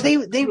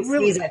 They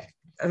really,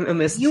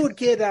 you would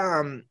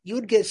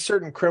get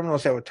certain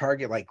criminals that would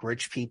target like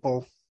rich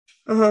people.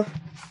 But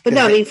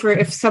no, I mean, for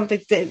if something,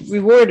 the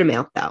reward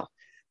amount, though.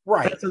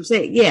 Right. That's what I'm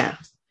saying. Yeah.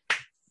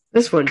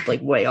 This one's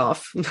like way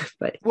off.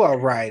 But well,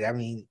 right. I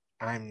mean,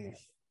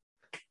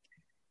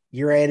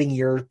 you're adding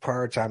your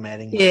parts, I'm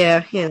adding mine.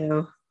 Yeah,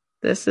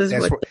 this is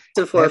what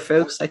it's for,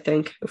 folks, I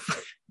think.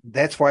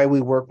 That's why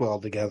we work well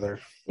together.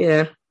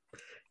 Yeah.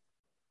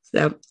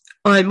 So,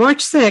 on March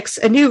 6th,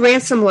 a new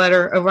ransom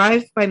letter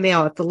arrived by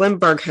mail at the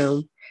Lindeberg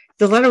home.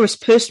 The letter was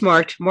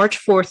postmarked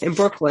March 4th in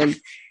Brooklyn,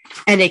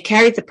 and it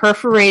carried the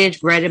perforated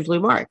red and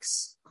blue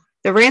marks.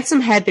 The ransom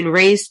had been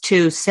raised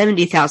to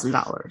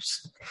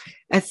 $70,000.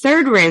 A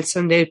third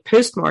ransom note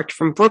postmarked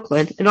from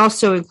Brooklyn, and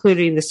also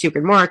including the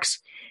secret marks,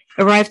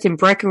 arrived in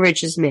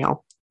Breckenridge's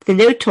mail. The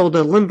note told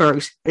the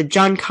Lindebergs that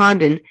John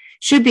Condon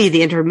should be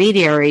the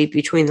intermediary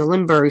between the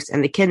Lindebergs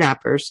and the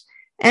kidnappers,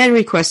 and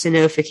requested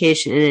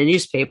notification in a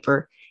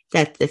newspaper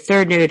that the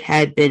third note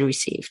had been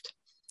received.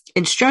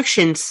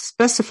 Instructions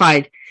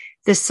specified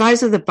the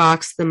size of the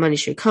box the money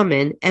should come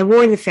in, and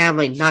warned the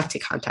family not to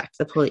contact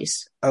the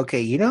police.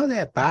 Okay,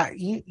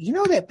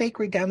 that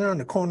bakery down there on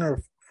the corner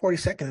of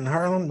 42nd and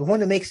Harlem, the one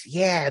that makes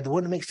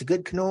the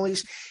good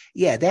cannolis.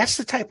 Yeah, that's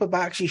the type of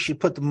box you should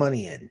put the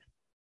money in.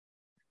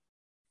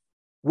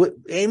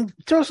 And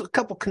throw a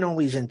couple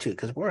cannolis in too,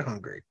 because we're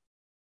hungry.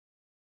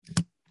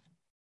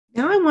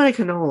 Now I want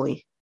a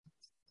cannoli.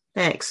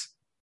 Thanks.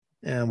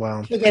 Yeah,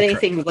 well, Can't get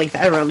anything like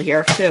that around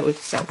here too.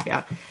 So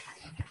yeah,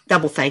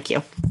 double thank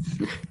you.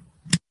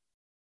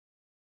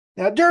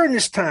 Now during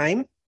this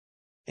time,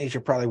 as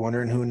you're probably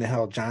wondering who in the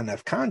hell John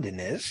F. Condon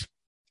is,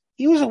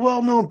 he was a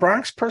well-known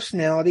Bronx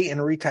personality and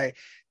a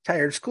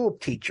retired school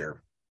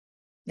teacher.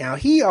 Now,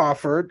 he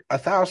offered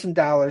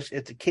 $1,000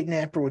 if the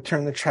kidnapper would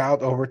turn the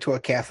child over to a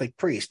Catholic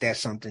priest. That's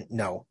something.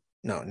 No,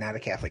 not a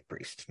Catholic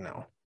priest.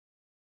 No.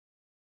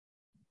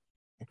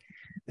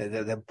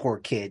 The poor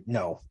kid.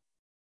 No.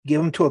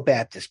 Give him to a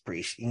Baptist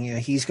priest.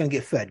 He's going to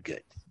get fed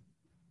good.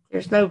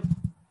 There's no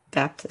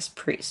Baptist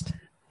priest.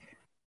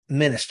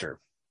 Minister.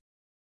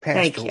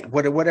 Pastor.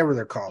 Whatever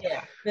they're called.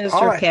 Yeah.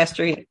 Minister,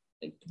 pastor.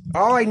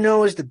 All I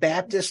know is the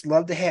Baptists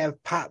love to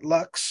have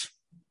potlucks.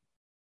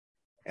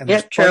 And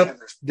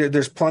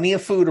there's plenty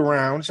of food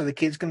around, so the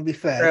kid's going to be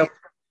fed.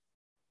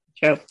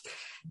 True.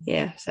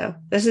 Yeah. So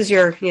this is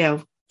your,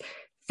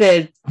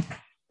 the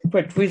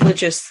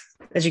religious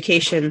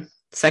education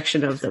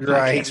section of the podcast.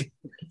 Right.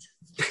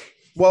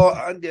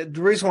 Well,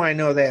 the reason why I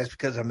know that is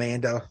because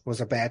Amanda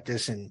was a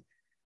Baptist, and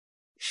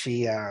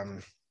she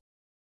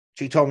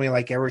told me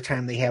like every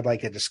time they had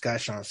like a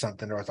discussion on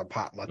something, there was a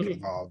potluck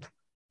involved.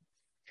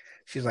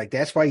 She's like,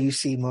 that's why you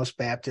see most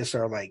Baptists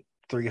are like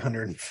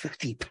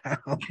 350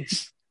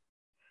 pounds.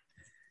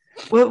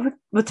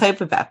 What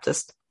type of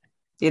Baptist?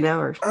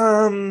 Or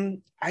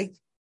I've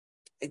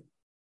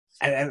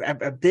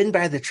been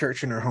by the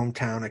church in her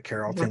hometown of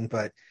Carrollton,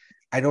 but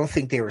I don't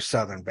think they were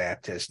Southern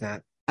Baptist.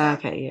 Not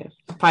okay, yeah,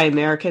 probably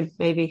American,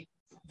 maybe.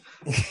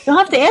 You'll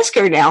have to ask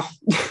her now.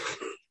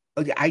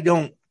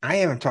 I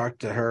haven't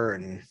talked to her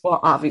in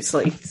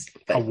obviously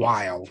a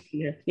while.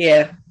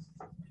 Yeah.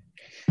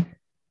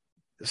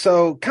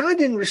 So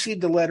Condon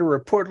received a letter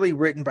reportedly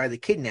written by the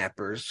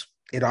kidnappers.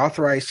 It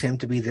authorized him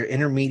to be their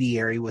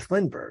intermediary with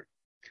Lindeberg.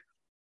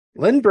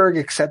 Lindeberg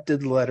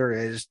accepted the letter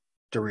as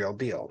the real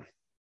deal.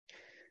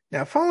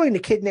 Now, following the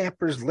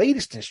kidnappers'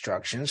 latest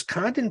instructions,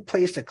 Condon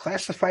placed a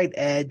classified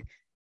ad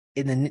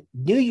in the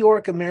New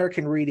York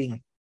American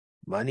reading,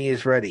 "Money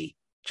is ready,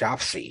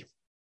 Jopsy."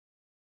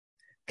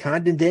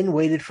 Condon then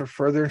waited for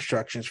further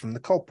instructions from the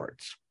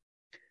culprits.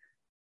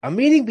 A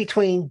meeting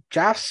between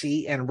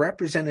Jopsy and a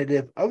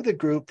representative of the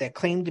group that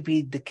claimed to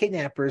be the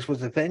kidnappers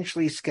was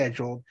eventually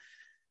scheduled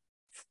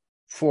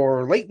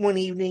for late one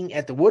evening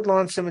at the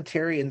Woodlawn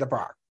Cemetery in the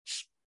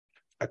Bronx.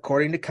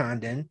 According to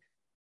Condon,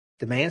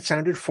 the man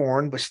sounded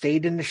foreign but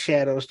stayed in the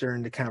shadows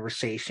during the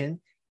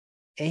conversation,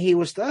 and he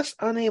was thus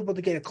unable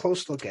to get a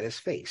close look at his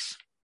face.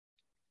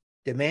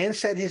 The man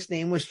said his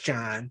name was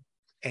John,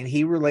 and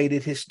he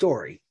related his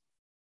story.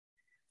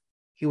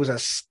 He was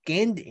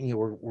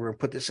we're going to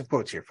put this in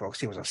quotes here,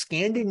 folks. He was a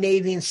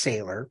Scandinavian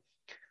sailor,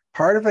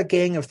 part of a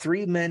gang of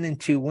 3 men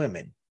and 2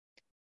 women.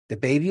 The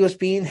baby was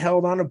being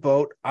held on a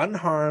boat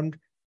unharmed,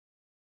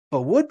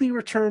 but would be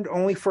returned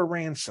only for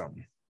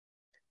ransom.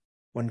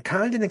 When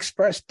Condon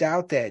expressed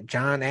doubt that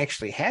John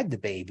actually had the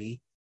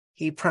baby,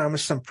 he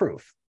promised some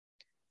proof.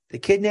 The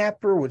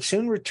kidnapper would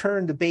soon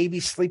return the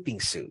baby's sleeping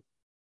suit.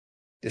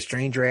 The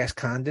stranger asked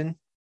Condon,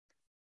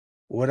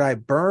 "Would I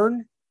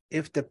burn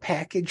if the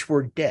package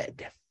were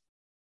dead?"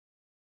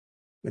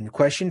 When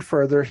questioned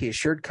further, he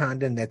assured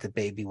Condon that the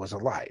baby was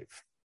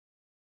alive.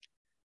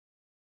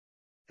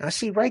 Now,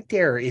 see, right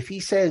there, if he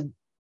said,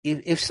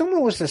 if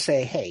someone was to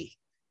say, "Hey,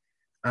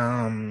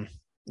 I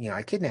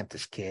kidnapped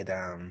this kid,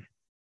 do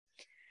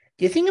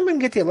you think I'm going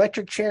to get the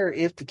electric chair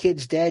if the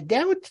kid's dead?"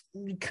 That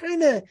would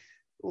kind of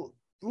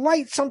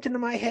light something in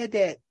my head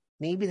that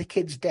maybe the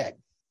kid's dead.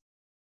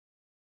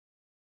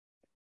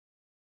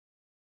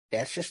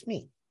 That's just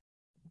me.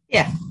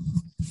 Yeah.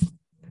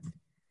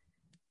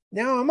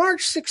 Now, on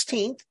March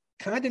 16th,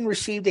 Condon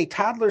received a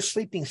toddler's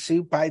sleeping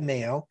suit by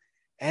mail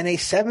and a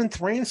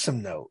 7th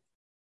ransom note.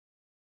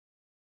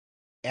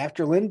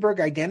 After Lindeberg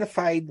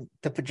identified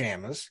the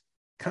pajamas,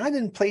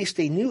 Condon placed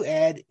a new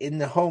ad in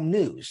the home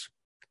news.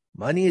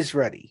 "Money is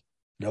ready.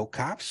 No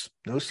cops,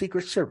 no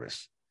Secret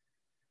Service.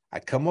 I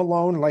come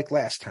alone like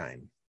last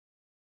time."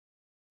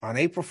 On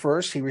April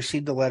 1st, he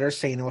received a letter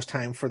saying it was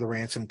time for the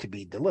ransom to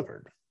be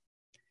delivered.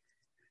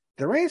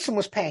 The ransom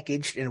was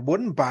packaged in a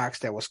wooden box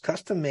that was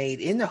custom made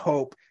in the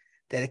hope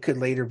that it could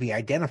later be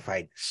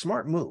identified.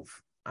 Smart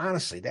move.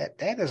 Honestly,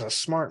 that is a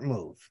smart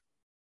move.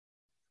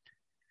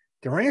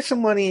 The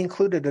ransom money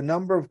included a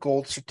number of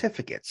gold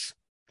certificates.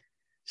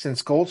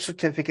 Since gold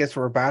certificates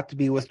were about to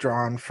be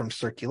withdrawn from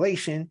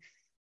circulation,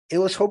 it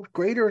was hoped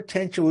greater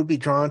attention would be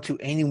drawn to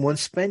anyone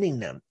spending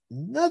them.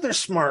 Another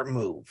smart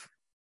move.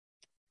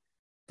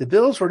 The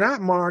bills were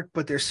not marked,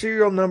 but their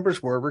serial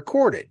numbers were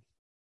recorded.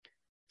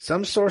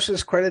 Some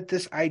sources credit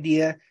this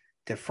idea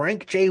to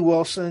Frank J.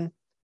 Wilson,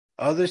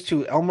 others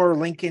to Elmer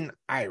Lincoln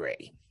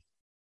Iray.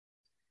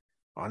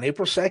 On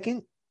April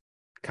 2nd,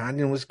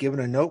 Condon was given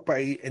a note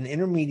by an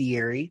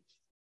intermediary,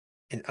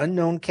 an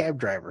unknown cab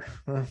driver.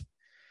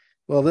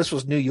 Well, this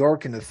was New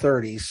York in the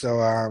 30s, so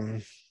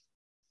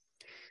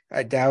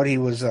I doubt he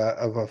was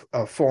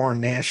a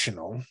foreign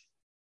national.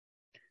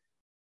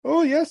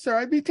 Oh, yes, sir.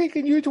 I'd be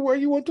taking you to where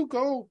you want to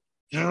go.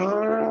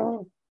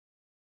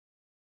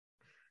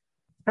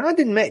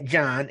 Condon met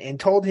John and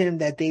told him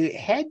that they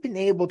had been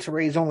able to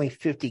raise only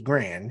 50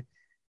 grand.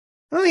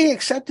 Well, he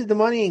accepted the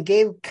money and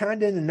gave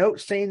Condon a note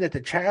saying that the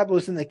child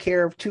was in the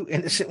care of 2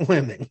 innocent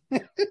women.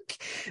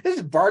 This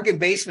is bargain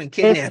basement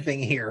kidnapping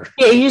here.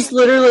 Yeah, he just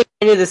literally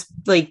handed this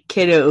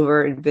kid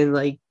over and been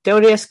like,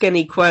 "Don't ask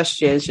any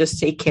questions, just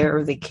take care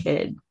of the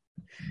kid."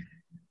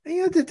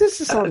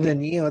 This is something,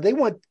 they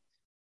want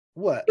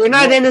what? You're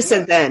not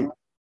innocent then.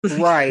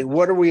 Right.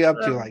 What are we up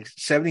to? Like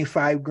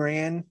 75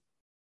 grand?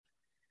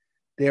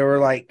 They were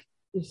like,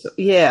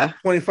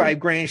 25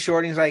 grand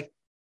short. And he's like,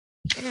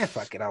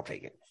 fuck it. I'll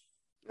take it.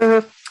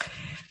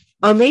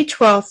 On May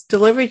 12th,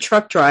 delivery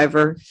truck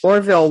driver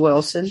Orville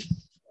Wilson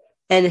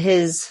and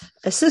his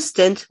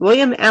assistant,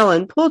 William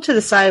Allen, pulled to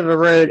the side of a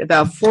road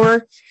about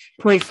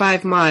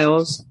 4.5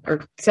 miles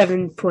or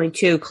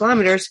 7.2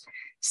 kilometers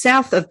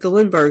south of the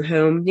Lindeberg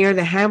home near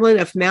the hamlet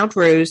of Mount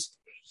Rose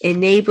in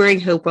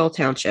neighboring Hopewell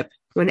Township.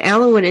 When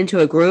Allen went into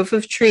a grove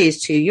of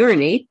trees to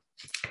urinate,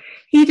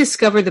 he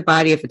discovered the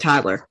body of a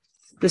toddler.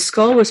 The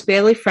skull was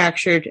badly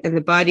fractured and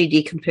the body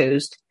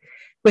decomposed,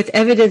 with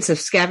evidence of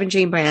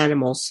scavenging by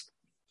animals.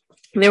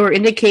 There were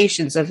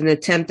indications of an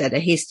attempt at a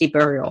hasty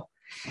burial.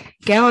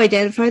 Gow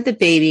identified the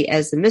baby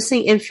as the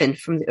missing infant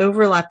from the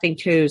overlapping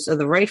toes of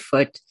the right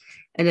foot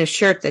and a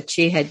shirt that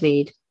she had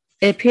made.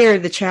 It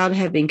appeared the child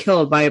had been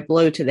killed by a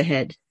blow to the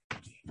head.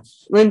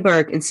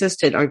 Lindeberg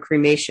insisted on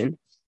cremation.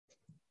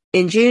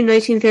 In June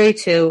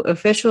 1932,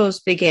 officials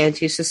began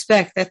to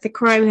suspect that the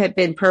crime had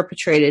been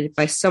perpetrated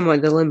by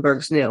someone the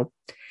Lindebergs knew.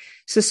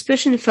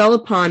 Suspicion fell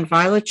upon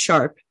Violet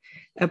Sharp,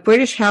 a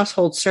British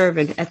household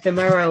servant at the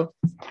Morrow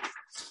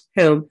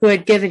home, who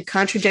had given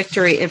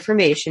contradictory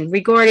information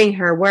regarding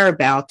her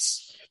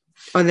whereabouts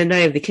on the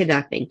night of the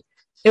kidnapping.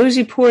 It was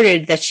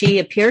reported that she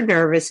appeared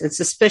nervous and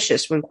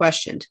suspicious when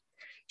questioned.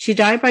 She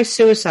died by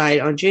suicide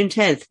on June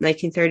 10th,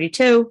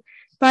 1932,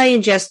 by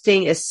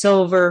ingesting a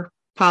silver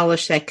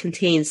polish that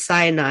contained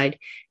cyanide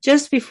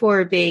just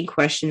before being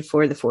questioned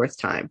for the 4th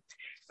time.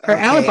 Her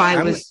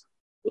alibi was...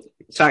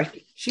 Sorry.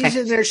 She's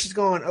in there. She's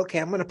going, okay,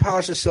 I'm going to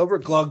polish the silver.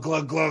 Glug,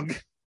 glug, glug.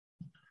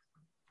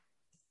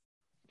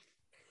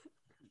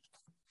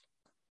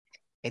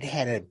 It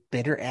had a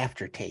bitter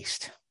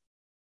aftertaste.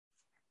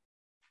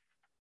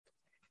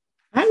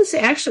 I would say,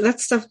 actually, that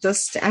stuff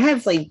does... I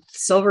have,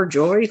 silver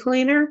jewelry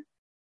cleaner.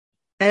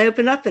 I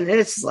open up, and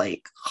it's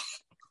like...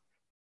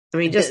 I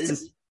mean,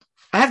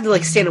 I have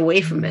to, stand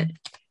away from it.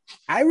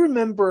 I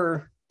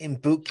remember in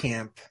boot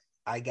camp,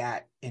 I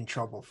got in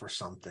trouble for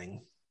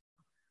something.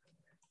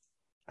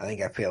 I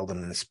think I failed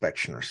an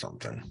inspection or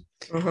something.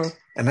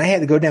 And I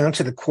had to go down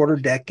to the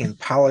quarterdeck and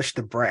polish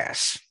the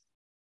brass.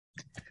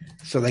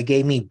 So they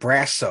gave me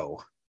Brasso.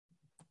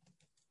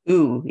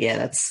 Ooh, yeah,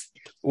 that's...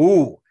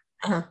 Ooh.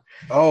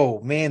 Oh,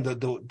 man,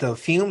 the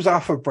fumes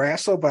off of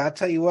Brasso, but I'll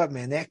tell you what,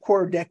 man, that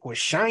quarterdeck was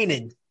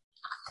shining.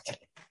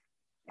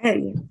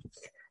 Hey.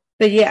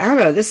 But yeah, I don't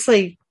know, this,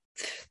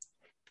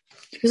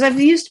 because I've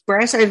used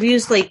brass, I've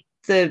used,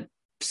 the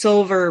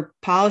silver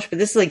polish, but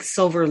this is,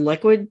 silver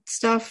liquid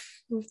stuff.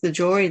 The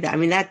jewelry,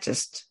 that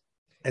just...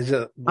 I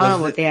don't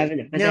know what they have in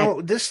it. But now,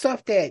 this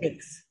stuff that...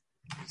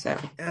 So,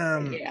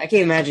 yeah, I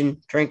can't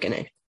imagine drinking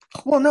it.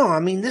 Well, no,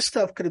 this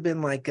stuff could have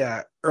been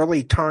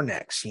early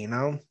Tarnex,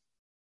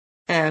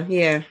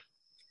 Yeah.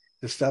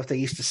 The stuff they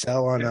used to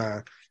sell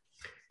on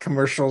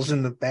commercials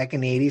back in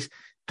the 80s.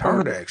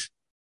 Tarnex,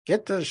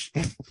 get this.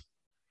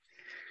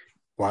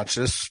 Watch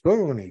this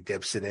spoon. He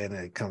dips it in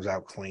and it comes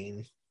out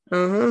clean.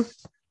 Okay.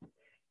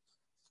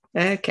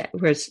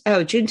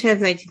 June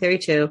 10th,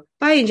 1932,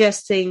 by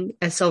ingesting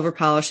a silver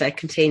polish that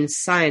contains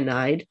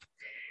cyanide,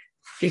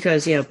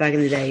 because, back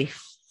in the day,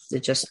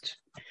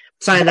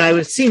 cyanide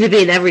was seemed to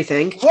be in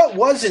everything. What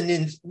wasn't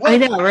in... I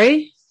know,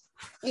 right?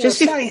 Just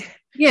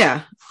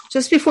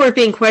before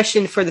being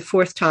questioned for the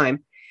 4th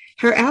time.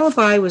 Her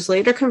alibi was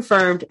later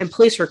confirmed, and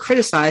police were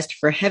criticized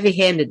for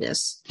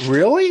heavy-handedness.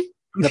 Really?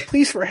 The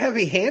police were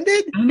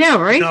heavy-handed? I know,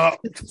 right? No,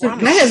 that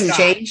hasn't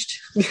changed.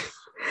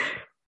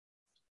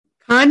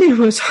 Condon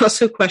was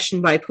also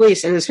questioned by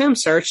police and his home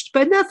searched,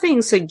 but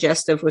nothing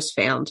suggestive was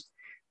found.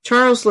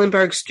 Charles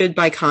Lindeberg stood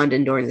by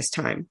Condon during this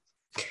time.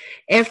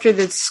 After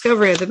the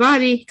discovery of the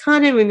body,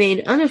 Condon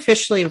remained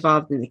unofficially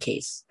involved in the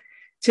case.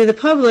 To the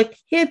public,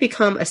 he had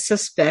become a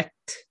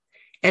suspect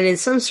and in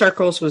some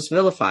circles was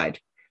vilified.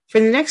 For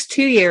the next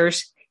 2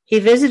 years, he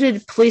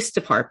visited police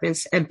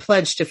departments and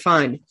pledged to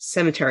find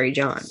Cemetery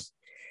John.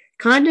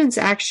 Condon's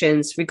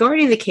actions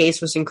regarding the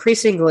case was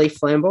increasingly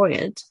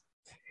flamboyant.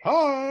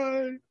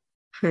 Hi!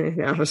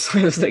 I was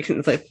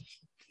thinking the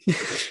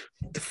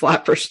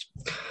flappers.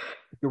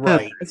 You're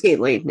right. It's getting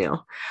late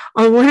now.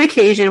 On one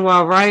occasion,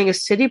 while riding a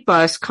city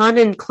bus,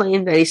 Condon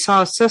claimed that he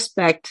saw a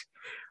suspect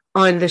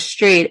on the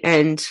street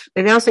and,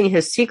 announcing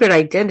his secret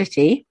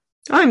identity,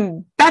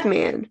 "I'm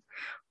Batman,"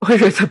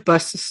 ordered the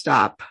bus to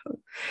stop.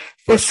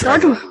 Bus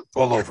driver,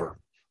 pull over.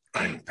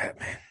 I'm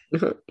Batman.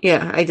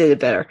 Yeah, I did it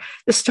better.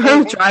 The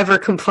startled driver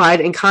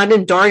complied and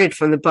Condon darted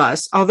from the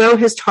bus, although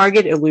his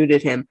target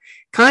eluded him.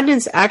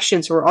 Condon's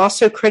actions were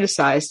also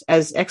criticized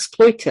as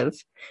exploitive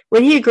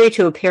when he agreed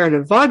to appear in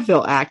a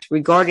vaudeville act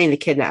regarding the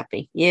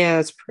kidnapping. Yeah,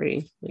 that's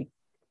pretty,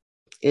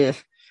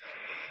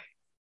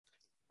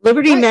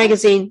 Liberty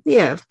Magazine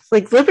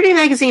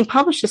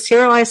published a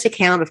serialized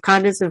account of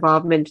Condon's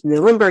involvement in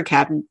the Lindeberg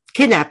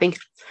kidnapping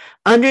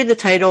under the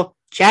title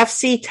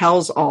Jaffe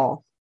Tells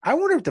All. I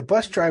wonder if the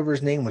bus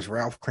driver's name was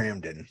Ralph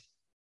Cramden.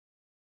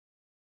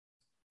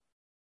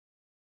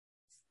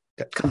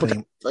 A couple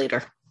days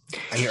later.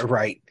 You're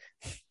right.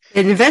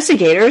 And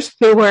investigators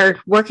who were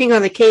working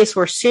on the case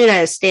were soon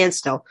at a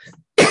standstill.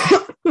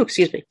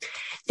 Excuse me.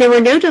 There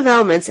were no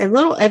developments and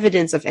little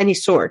evidence of any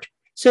sort,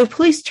 so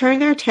police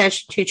turned their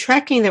attention to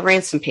tracking the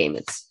ransom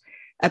payments.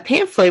 A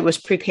pamphlet was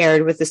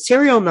prepared with the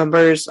serial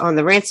numbers on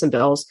the ransom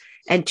bills,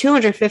 and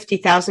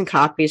 250,000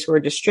 copies were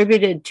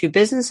distributed to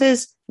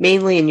businesses,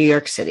 mainly in New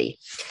York City.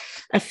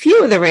 A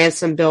few of the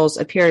ransom bills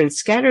appeared in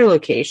scattered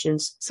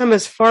locations, some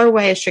as far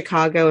away as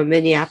Chicago and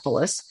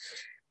Minneapolis,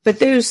 but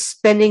those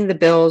spending the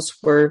bills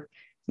were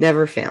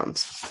never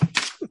found.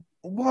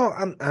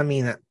 Well, I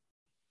mean,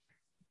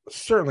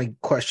 certainly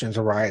questions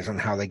arise on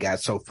how they got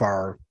so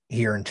far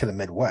here into the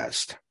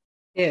Midwest.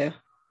 Yeah.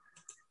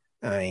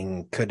 I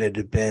mean, could it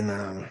have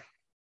been,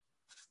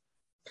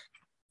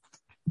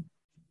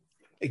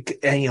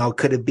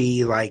 could it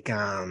be like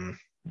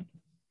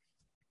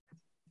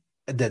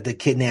the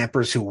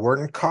kidnappers who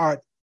weren't caught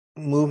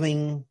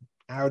moving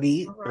out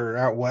east or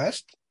out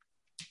west?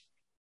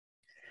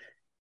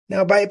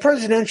 Now, by a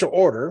presidential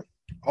order,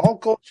 all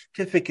gold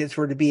certificates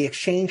were to be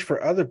exchanged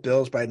for other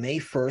bills by May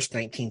 1st,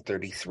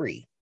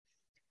 1933.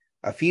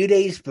 A few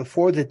days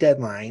before the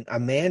deadline, a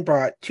man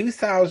brought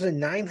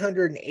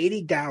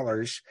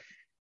 $2,980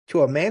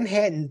 to a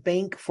Manhattan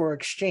bank for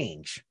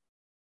exchange.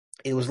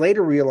 It was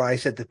later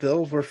realized that the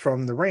bills were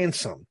from the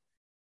ransom.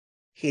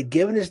 He had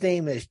given his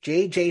name as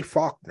J.J.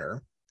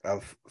 Faulkner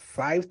of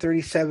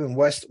 537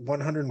 West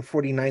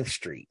 149th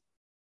Street.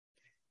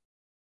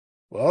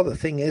 Well, the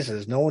thing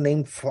is no one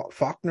named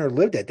Faulkner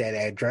lived at that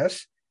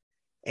address,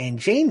 and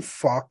Jane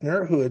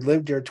Faulkner, who had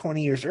lived there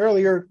 20 years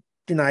earlier,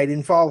 denied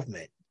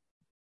involvement.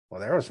 Well,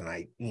 there was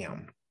the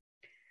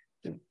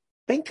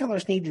bank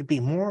tellers need to be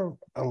more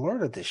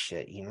alert of this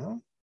shit,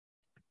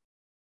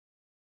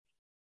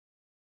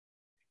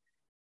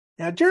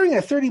 Now, during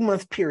a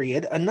 30-month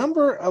period, a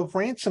number of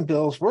ransom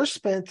bills were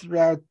spent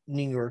throughout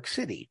New York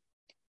City.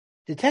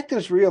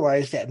 Detectives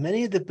realized that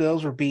many of the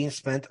bills were being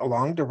spent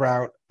along the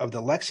route of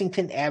the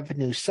Lexington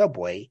Avenue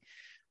subway,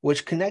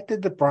 which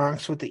connected the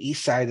Bronx with the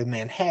east side of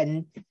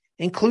Manhattan,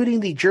 including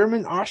the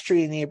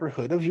German-Austrian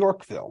neighborhood of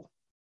Yorkville.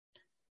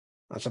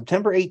 On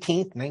September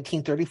 18,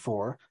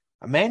 1934,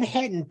 a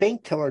Manhattan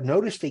bank teller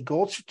noticed a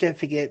gold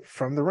certificate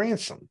from the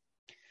ransom.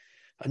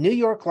 A New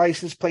York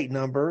license plate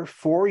number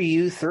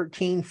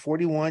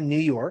 4U1341 New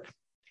York,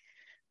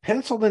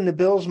 penciled in the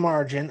bill's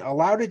margin,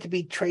 allowed it to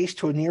be traced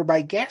to a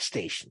nearby gas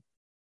station.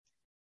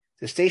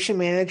 The station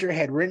manager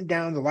had written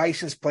down the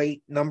license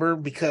plate number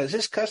because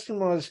this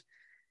customer was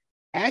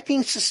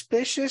acting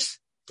suspicious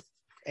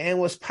and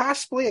was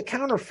possibly a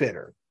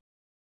counterfeiter.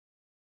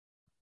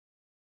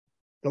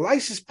 The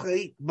license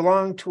plate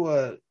belonged to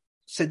a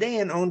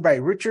sedan owned by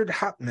Richard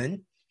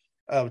Hauptmann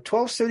of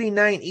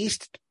 1279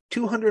 East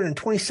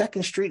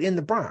 222nd Street in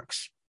the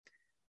Bronx.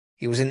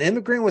 He was an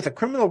immigrant with a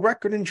criminal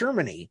record in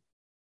Germany.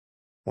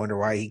 Wonder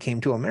why he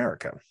came to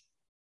America.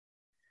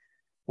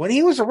 When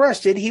he was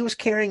arrested, he was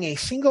carrying a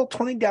single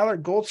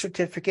 $20 gold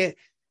certificate,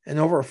 and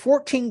over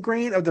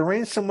 $14,000 of the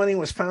ransom money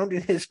was found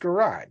in his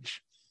garage.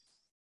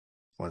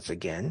 Once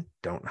again,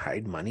 don't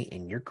hide money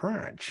in your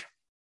garage.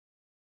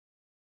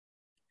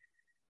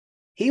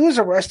 He was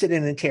arrested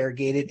and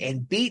interrogated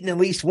and beaten at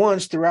least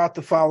once throughout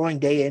the following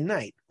day and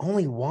night.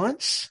 Only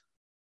once?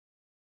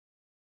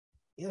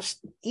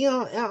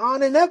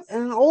 On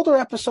an older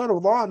episode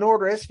of Law &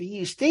 Order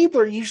SVU,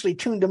 Stabler usually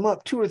tuned him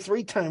up 2 or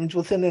 3 times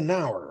within an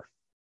hour.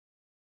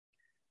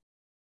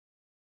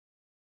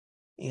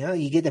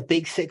 You get a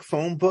big, thick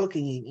phone book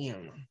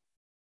and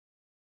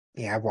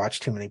I've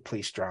watched too many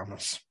police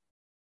dramas.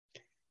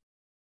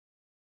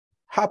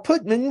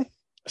 Hauptmann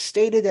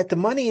stated that the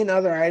money and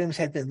other items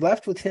had been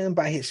left with him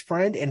by his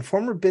friend and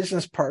former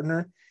business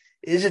partner,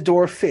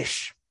 Isidore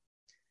Fish.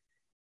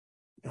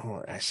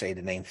 I say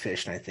the name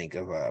Fish and I think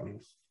of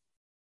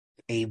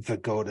Abe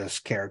Vigoda's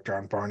character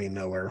on Barney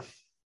Miller.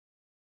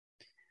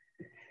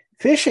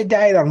 Fish had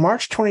died on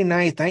March 29,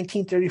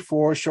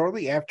 1934,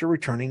 shortly after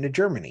returning to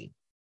Germany.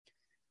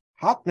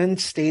 Hauptmann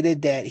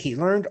stated that he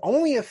learned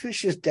only of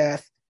Fish's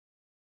death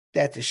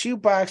that the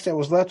shoebox that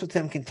was left with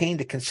him contained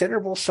a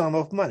considerable sum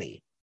of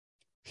money.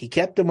 He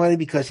kept the money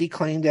because he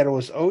claimed that it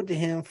was owed to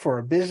him for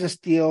a business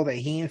deal that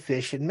he and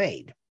Fish had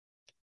made.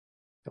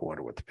 I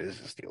wonder what the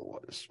business deal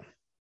was.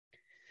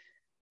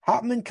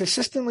 Hauptmann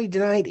consistently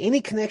denied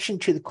any connection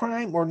to the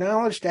crime or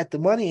knowledge that the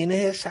money in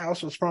his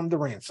house was from the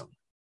ransom.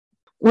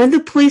 When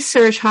the police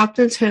searched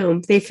Hauptmann's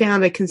home, they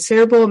found a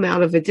considerable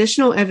amount of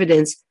additional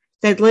evidence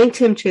that linked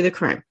him to the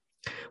crime.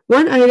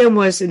 One item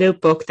was a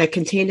notebook that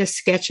contained a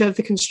sketch of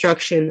the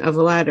construction of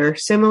a ladder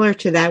similar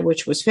to that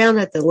which was found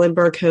at the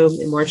Lindeberg home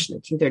in March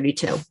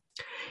 1932.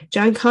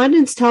 John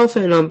Condon's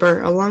telephone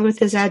number, along with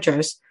his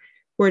address,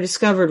 were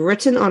discovered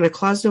written on a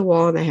closet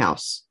wall in the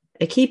house.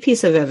 A key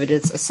piece of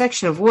evidence, a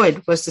section of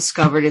wood, was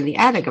discovered in the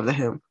attic of the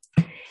home.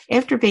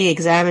 After being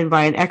examined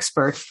by an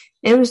expert,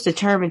 it was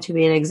determined to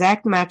be an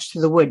exact match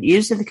to the wood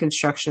used in the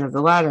construction of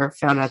the ladder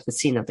found at the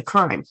scene of the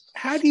crime.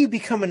 How do you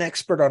become an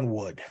expert on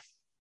wood?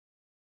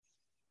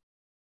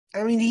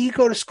 I mean, do you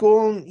go to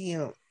school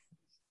and,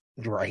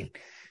 right.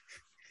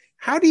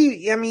 How do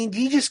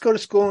do you just go to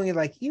school and you're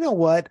like, you know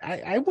what?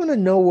 I want to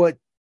know what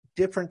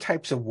different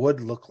types of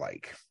wood look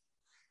like.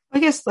 I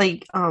guess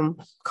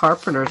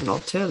carpenters and all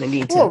too. They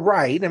need to. Well,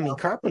 right. I mean,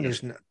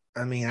 carpenters.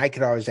 I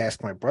could always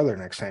ask my brother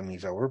next time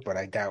he's over, but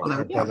I doubt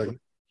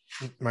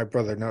my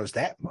brother knows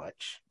that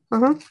much.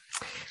 Hopland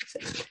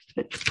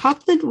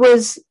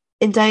was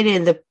indicted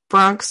in the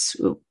Bronx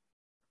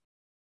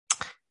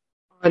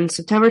on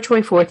September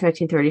 24th,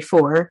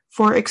 1934,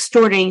 for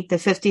extorting the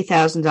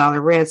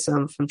 $50,000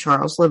 ransom from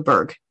Charles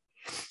Lindeberg.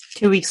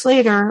 2 weeks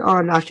later,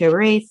 on October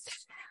 8th,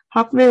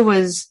 Hopman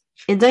was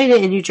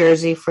indicted in New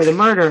Jersey for the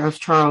murder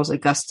of Charles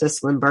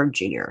Augustus Lindeberg,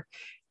 Jr.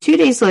 2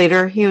 days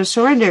later, he was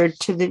surrendered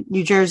to the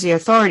New Jersey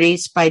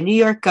authorities by New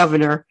York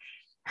Governor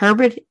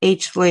Herbert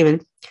H.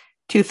 Lehman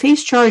to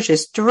face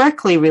charges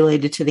directly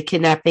related to the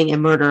kidnapping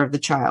and murder of the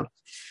child.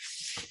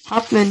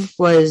 Hopman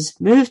was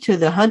moved to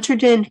the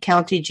Hunterdon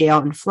County Jail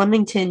in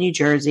Flemington, New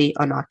Jersey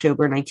on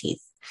October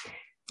 19th.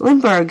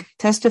 Lindeberg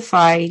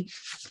testified.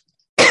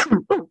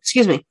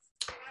 Excuse me.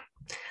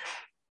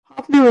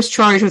 Hopman was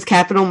charged with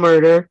capital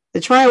murder.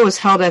 The trial was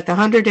held at the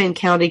Hunterdon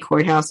County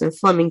Courthouse in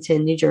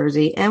Flemington, New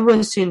Jersey, and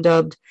was soon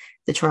dubbed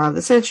the trial of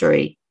the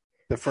century.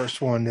 The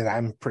first one that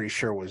I'm pretty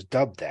sure was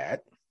dubbed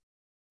that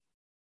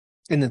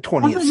in the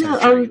 20th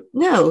century.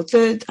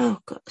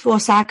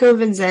 Sacco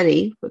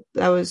Vanzetti.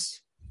 That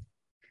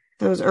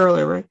was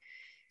earlier, right?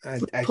 I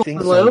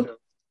think so.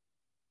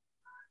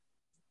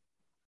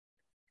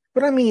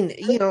 But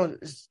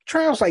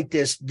trials like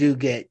this do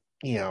get,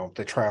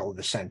 the trial of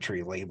the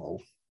century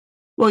label.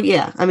 Well,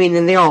 yeah.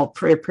 And they're all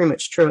pretty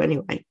much true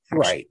anyway. Actually.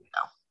 Right.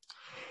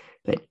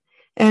 But,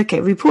 okay.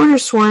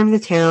 Reporters swarmed the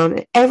town,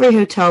 and every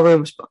hotel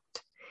room was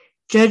booked.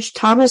 Judge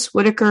Thomas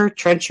Whitaker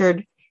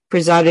Trenchard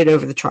presided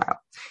over the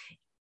trial.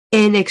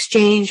 In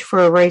exchange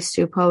for rights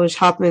to publish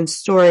Hopman's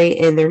story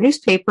in their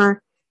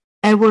newspaper,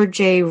 Edward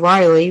J.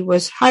 Riley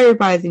was hired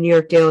by the New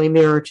York Daily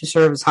Mirror to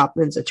serve as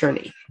Hopman's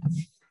attorney.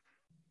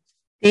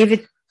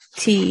 David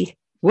T.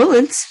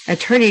 Willents,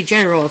 Attorney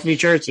General of New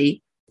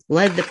Jersey,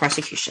 led the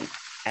prosecution.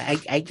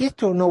 I just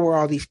don't know where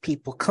all these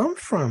people come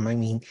from.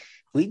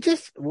 We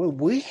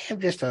have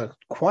just a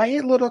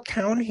quiet little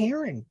town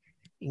here, and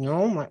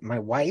my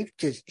wife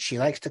she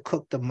likes to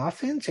cook the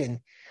muffins, and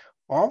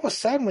all of a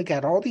sudden we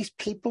got all these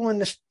people in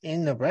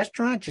the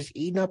restaurant just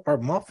eating up our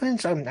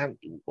muffins.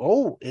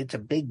 It's a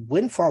big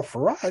windfall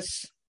for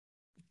us.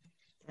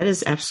 That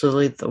is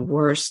absolutely the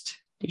worst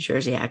New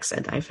Jersey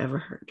accent I've ever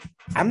heard.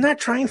 I'm not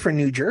trying for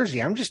New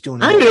Jersey. I'm just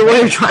doing. I don't know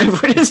what you're trying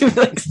for. It doesn't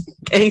like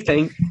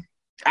anything.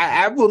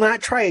 I will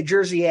not try a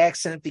Jersey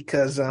accent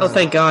because. Oh,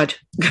 thank God.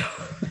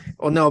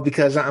 Well, no,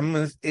 because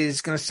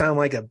it's going to sound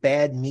like a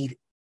bad meathead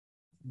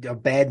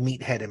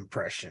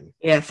impression.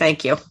 Yeah,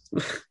 thank you.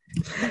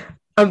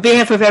 On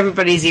behalf of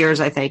everybody's ears,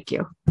 I thank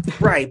you.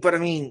 Right, but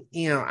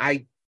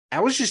I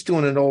was just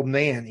doing an old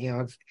man.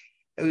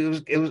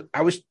 In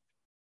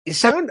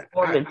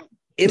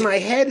my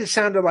head, it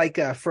sounded like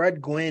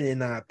Fred Gwynn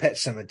in Pet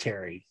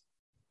Sematary,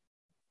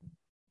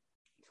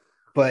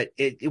 but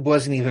it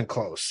wasn't even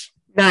close.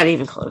 Not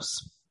even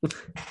close.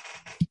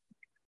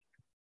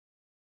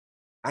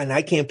 And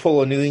I can't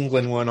pull a New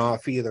England one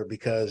off either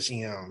because,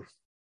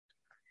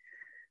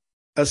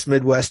 us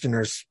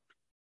Midwesterners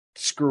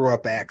screw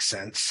up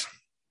accents.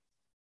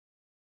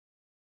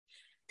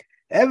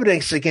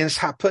 Evidence against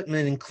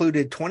Hopman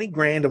included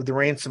 $20,000 of the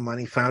ransom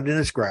money found in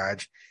his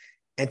garage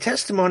and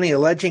testimony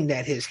alleging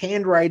that his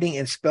handwriting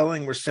and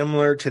spelling were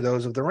similar to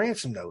those of the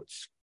ransom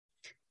notes.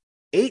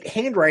 8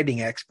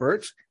 handwriting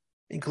experts,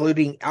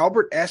 including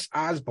Albert S.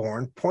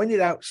 Osborne, pointed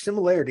out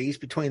similarities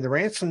between the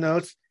ransom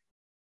notes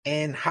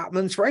and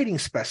Hopman's writing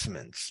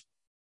specimens.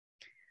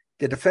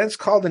 The defense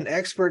called an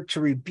expert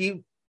to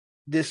review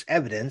this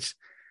evidence,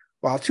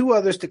 while 2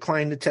 others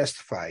declined to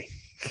testify.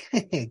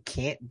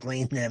 Can't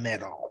blame them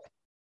at all.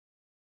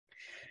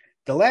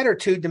 The latter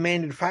 2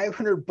 demanded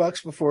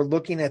 $500 before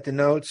looking at the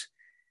notes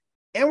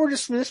and were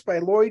dismissed by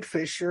Lloyd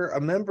Fisher,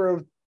 a member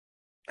of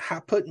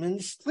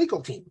Hopman's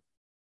legal team.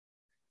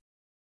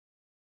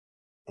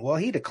 Well,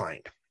 he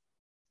declined.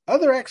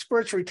 Other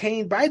experts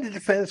retained by the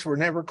defense were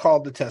never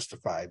called to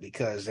testify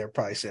because they're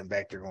probably sitting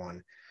back there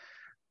going,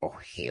 oh,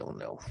 hell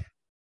no.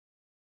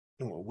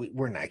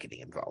 We're not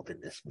getting involved in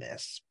this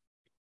mess.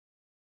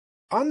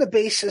 On the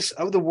basis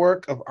of the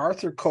work of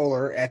Arthur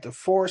Kohler at the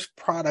Forest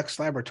Products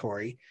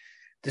Laboratory,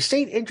 the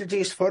state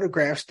introduced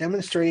photographs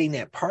demonstrating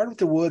that part of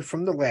the wood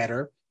from the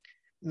ladder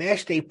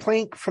matched a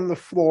plank from the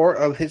floor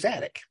of his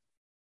attic.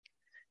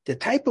 the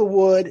type of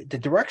wood, the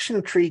direction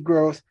of tree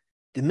growth,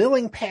 the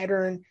milling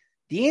pattern,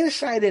 the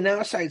inside and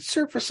outside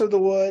surface of the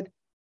wood,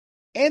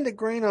 and the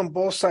grain on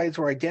both sides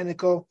were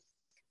identical,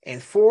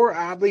 and 4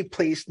 oddly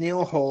placed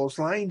nail holes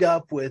lined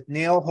up with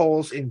nail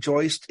holes in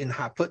joists in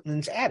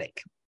Hopman's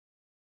attic.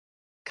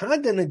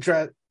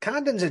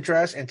 Condon's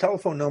address and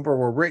telephone number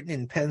were written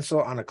in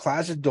pencil on a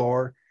closet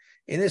door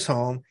in his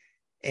home,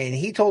 and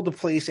he told the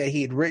police that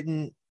he had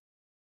written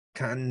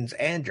Condon's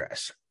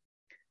address.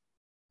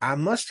 I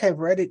must have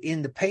read it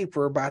in the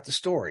paper about the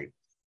story.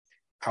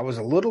 I was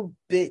a little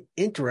bit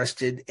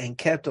interested and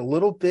kept a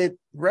little bit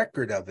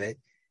record of it,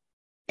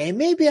 and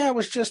maybe I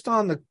was just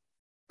on the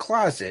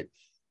closet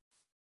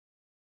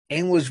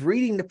and was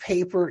reading the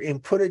paper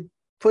and put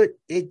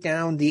it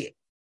down the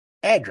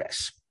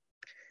address.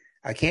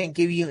 I can't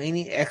give you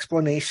any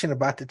explanation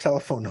about the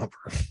telephone number.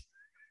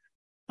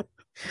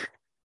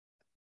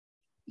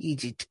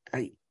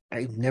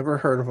 I've never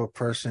heard of a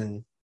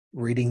person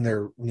reading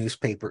their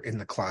newspaper in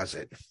the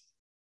closet.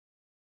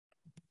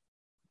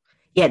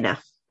 Yeah, no.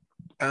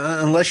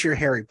 Unless you're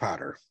Harry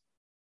Potter.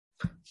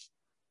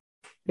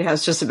 Yeah, I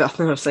was just about,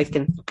 I was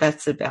thinking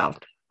that's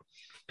about.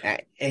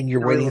 And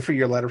you're waiting for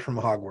your letter from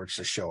Hogwarts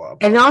to show up.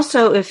 And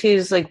also, if he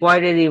was like, why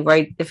did he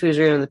write, if he was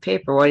reading on the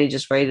paper, why did he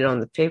just write it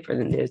on the paper,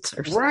 the notes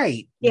or something?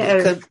 Right. Yeah.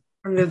 Because,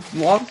 from the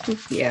wall,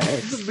 yeah.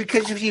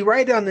 Because if you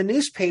write it on the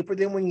newspaper,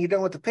 then when you're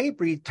done with the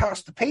paper, you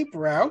toss the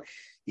paper out.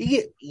 You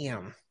get,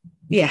 yeah.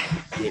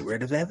 Get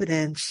rid of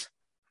evidence.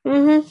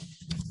 Mm-hmm.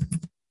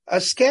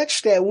 A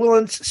sketch that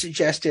Willens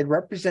suggested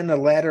represented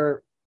a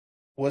letter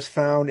was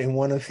found in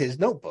one of his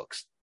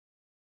notebooks.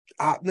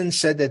 Oppmann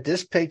said that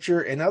this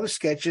picture and other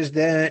sketches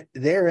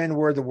therein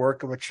were the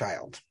work of a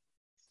child.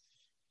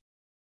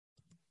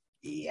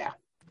 Yeah.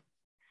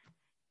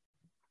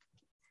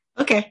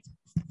 Okay.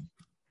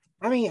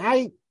 I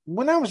mean,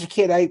 when I was a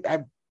kid,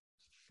 I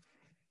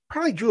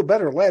probably drew a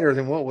better letter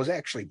than what was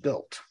actually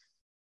built.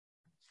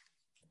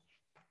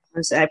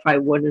 I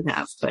probably wouldn't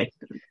have, but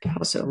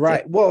also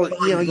right. Well,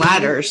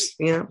 ladders,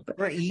 but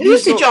right. You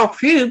used to draw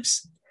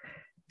cubes.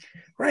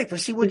 Right,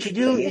 but see, what you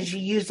do is you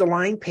use the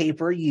line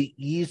paper. You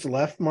use the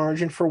left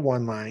margin for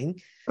one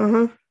line.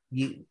 Uh-huh.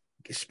 You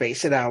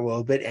space it out a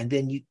little bit, and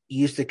then you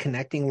use the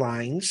connecting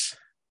lines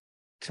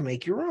to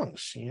make your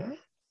rungs.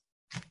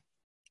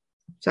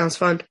 Sounds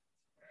fun.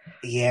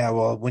 Yeah,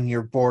 well, when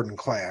you're bored in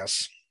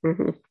class.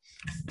 Mm-hmm.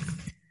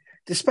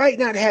 Despite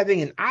not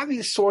having an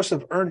obvious source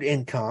of earned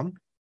income,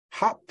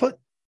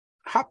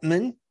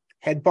 Hopman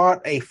had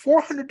bought a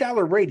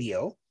 $400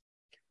 radio,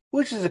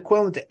 which is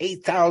equivalent to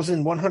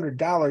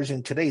 $8,100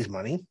 in today's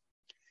money,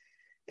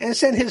 and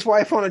sent his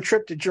wife on a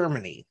trip to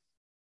Germany.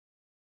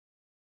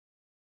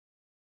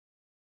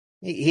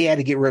 He had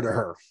to get rid of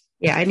her.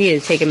 Yeah, I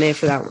needed to take a minute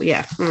for that one.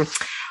 Yeah.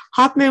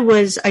 Hopman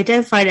was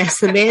identified as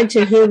the man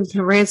to whom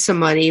the ransom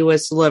money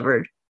was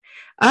delivered.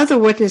 Other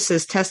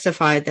witnesses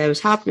testified that it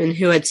was Hopman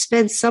who had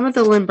spent some of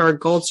the Lindeberg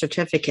gold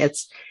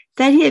certificates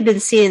that he had been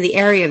seen in the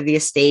area of the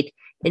estate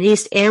in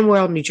East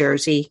Amwell, New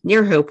Jersey,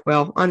 near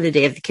Hopewell, on the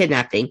day of the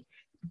kidnapping,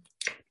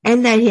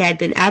 and that he had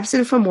been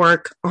absent from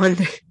work on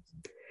the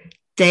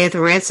day of the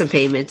ransom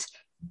payment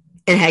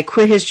and had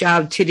quit his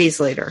job 2 days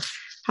later.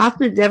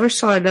 Hopman never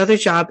saw another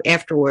job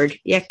afterward,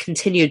 yet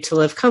continued to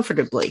live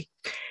comfortably.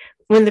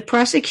 When the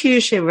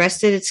prosecution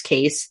rested its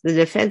case, the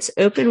defense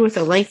opened with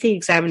a lengthy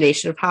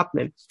examination of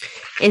Hopman.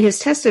 In his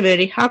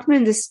testimony,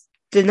 Hopman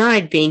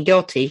denied being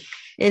guilty,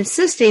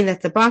 insisting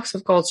that the box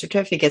of gold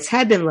certificates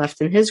had been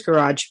left in his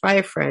garage by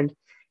a friend,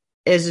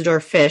 Isidore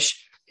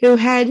Fish, who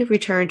had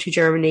returned to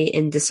Germany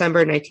in December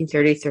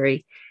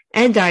 1933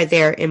 and died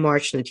there in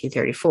March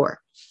 1934.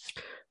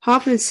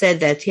 Hopman said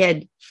that he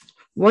had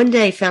one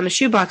day found a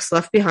shoebox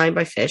left behind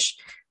by Fish,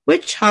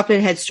 which Hopman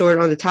had stored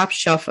on the top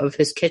shelf of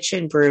his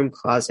kitchen broom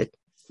closet,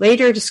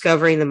 later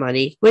discovering the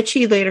money, which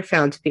he later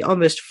found to be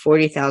almost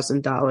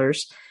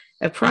 $40,000,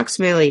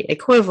 approximately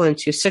equivalent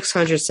to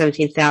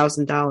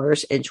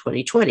 $617,000 in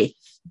 2020.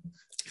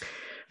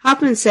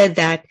 Hopman said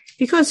that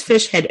because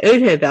Fish had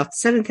owed him about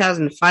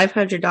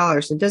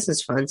 $7,500 in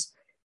business funds,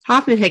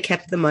 Hopman had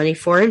kept the money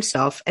for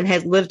himself and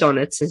had lived on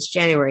it since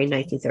January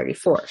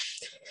 1934.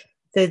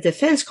 The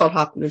defense called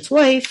Hopman's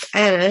wife,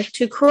 Anna,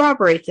 to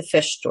corroborate the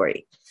Fish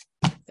story,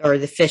 or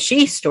the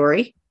Fishy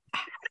story.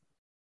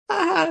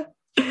 I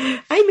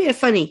made it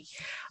funny.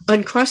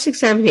 On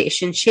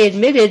cross-examination, she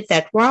admitted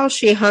that while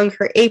she hung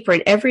her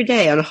apron every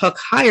day on a hook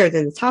higher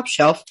than the top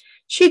shelf,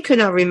 she could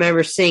not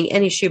remember seeing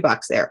any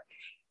shoebox there.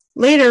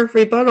 Later,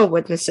 rebuttal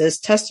witnesses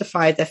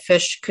testified that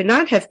Fish could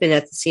not have been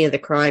at the scene of the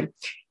crime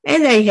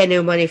and that he had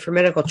no money for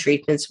medical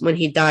treatments when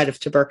he died of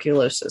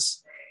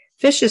tuberculosis.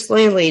 Fish's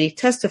landlady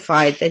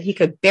testified that he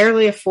could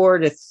barely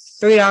afford a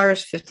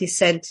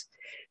 $3.50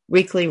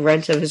 weekly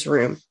rent of his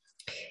room.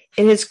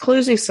 In his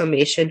closing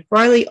summation,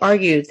 Riley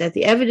argued that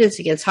the evidence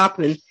against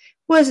Hopman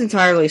was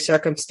entirely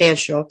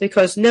circumstantial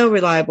because no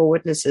reliable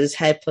witnesses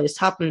had placed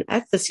Hopman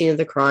at the scene of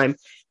the crime,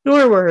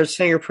 nor were his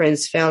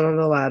fingerprints found on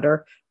the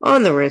ladder,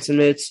 on the ransom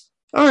notes,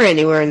 or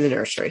anywhere in the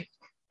nursery.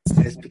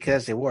 It's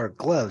because they wore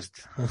gloves.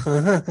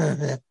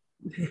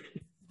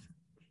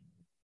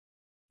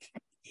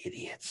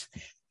 Idiots.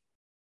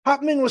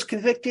 Hauptmann was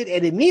convicted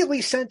and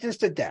immediately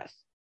sentenced to death.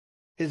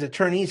 His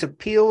attorneys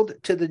appealed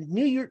to the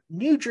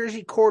New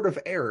Jersey Court of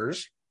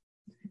Errors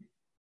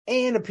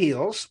and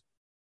Appeals,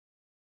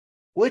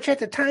 which at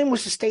the time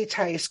was the state's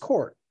highest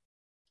court.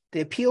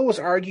 The appeal was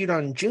argued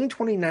on June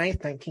 29,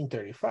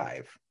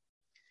 1935.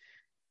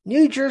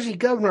 New Jersey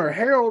Governor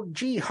Harold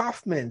G.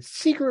 Hoffman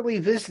secretly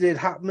visited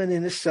Hauptmann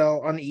in his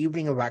cell on the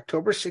evening of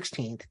October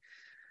 16th,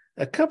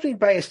 accompanied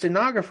by a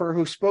stenographer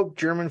who spoke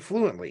German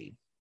fluently.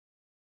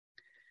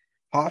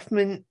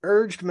 Hoffman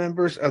urged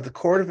members of the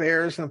Court of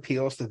Errors and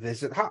Appeals to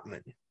visit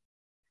Hauptmann.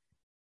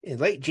 In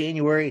late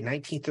January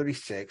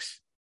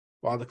 1936,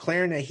 while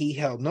declaring that he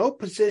held no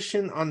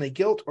position on the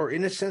guilt or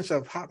innocence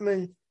of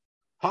Hauptmann,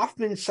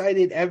 Hoffman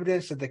cited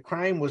evidence that the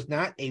crime was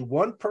not a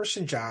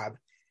one-person job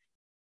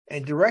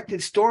and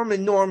directed Storm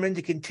and Norman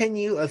to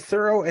continue a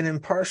thorough and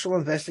impartial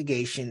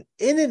investigation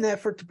in an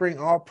effort to bring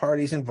all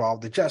parties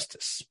involved to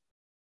justice.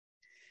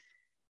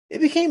 It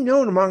became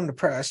known among the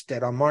press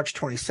that on March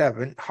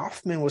 27,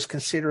 Hoffman was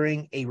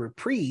considering a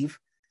reprieve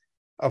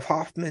of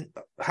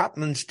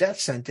Hauptmann's death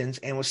sentence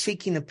and was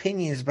seeking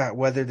opinions about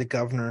whether the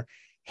governor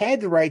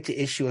had the right to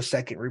issue a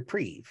second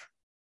reprieve.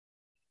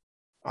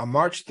 On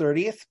March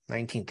 30th,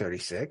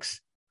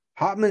 1936,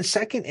 Hauptmann's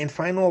second and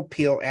final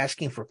appeal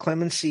asking for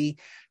clemency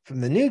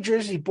from the New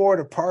Jersey Board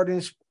of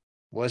Pardons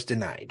was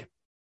denied.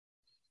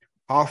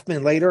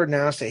 Hoffman later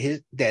announced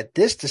that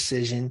this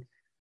decision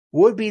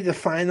would be the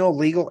final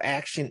legal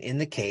action in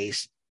the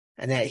case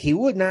and that he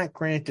would not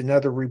grant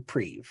another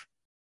reprieve.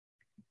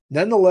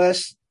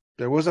 Nonetheless,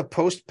 there was a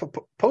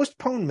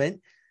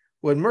postponement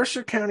when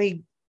Mercer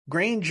County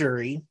grand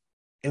jury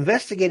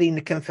investigating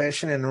the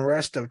confession and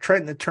arrest of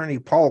Trenton attorney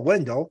Paul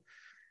Wendell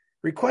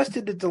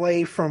requested a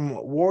delay from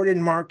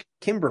Warden Mark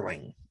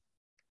Kimberling.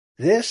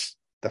 This,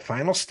 the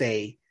final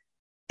stay,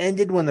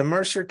 ended when the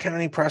Mercer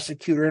County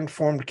prosecutor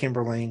informed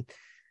Kimberling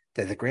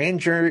that the grand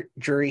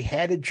jury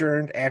had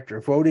adjourned after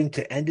voting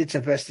to end its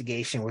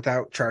investigation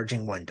without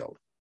charging Wendell.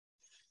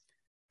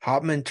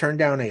 Hauptmann turned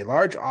down a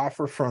large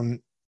offer from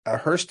a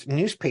Hearst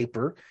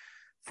newspaper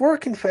for a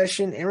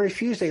confession and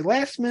refused a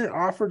last-minute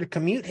offer to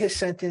commute his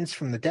sentence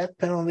from the death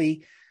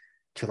penalty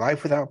to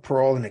life without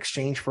parole in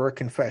exchange for a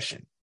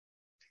confession.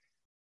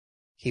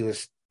 He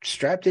was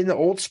strapped into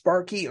Old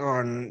Sparky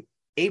on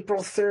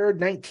April 3rd,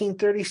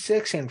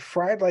 1936, and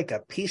fried like a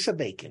piece of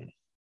bacon.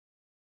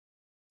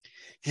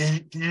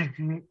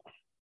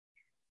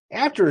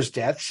 After his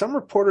death, some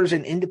reporters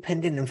and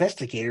independent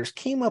investigators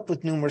came up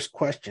with numerous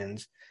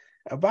questions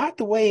about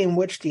the way in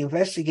which the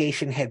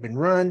investigation had been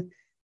run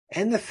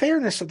and the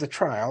fairness of the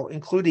trial,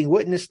 including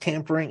witness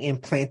tampering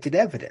and planted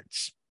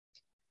evidence.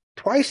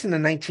 Twice in the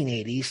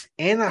 1980s,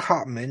 Anna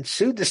Hauptmann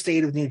sued the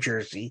state of New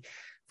Jersey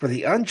for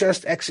the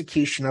unjust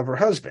execution of her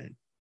husband.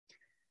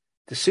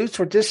 The suits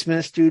were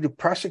dismissed due to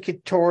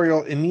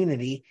prosecutorial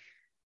immunity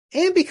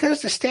and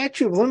because the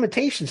statute of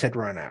limitations had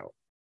run out.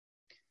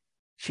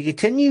 She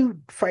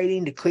continued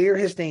fighting to clear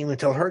his name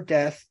until her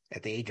death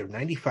at the age of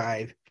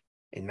 95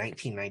 in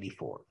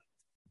 1994.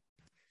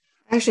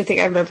 I actually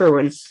think I remember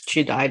when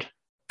she died.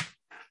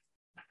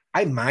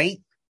 I might.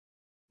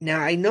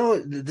 Now, I know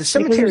the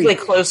cemetery... Usually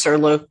closer,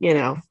 With...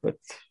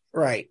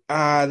 Right.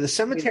 The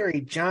Cemetery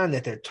John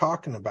that they're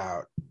talking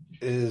about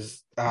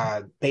is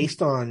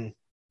based on...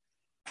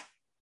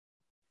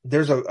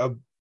 There's a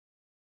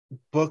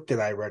book that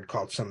I read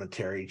called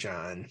Cemetery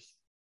John,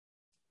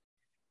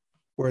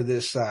 where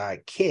this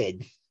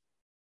kid...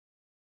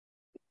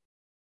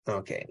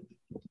 Okay.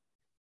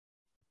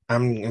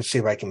 I'm going to see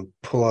if I can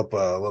pull up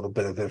a little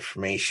bit of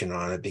information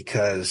on it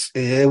because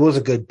it was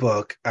a good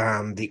book.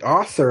 The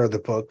author of the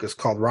book is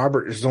called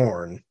Robert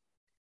Zorn,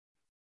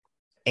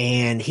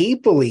 and he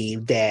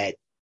believed that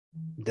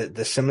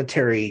the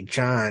Cemetery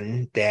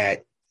John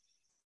that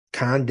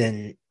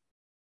Condon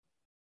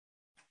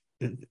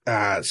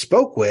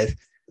spoke with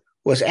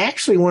was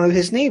actually one of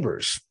his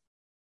neighbors.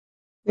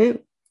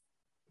 Mm.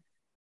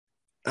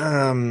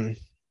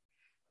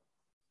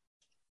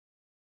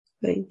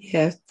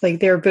 Yeah, like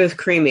they were both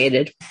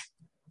cremated.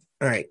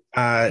 All right.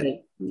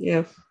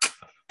 Yeah.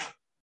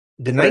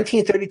 The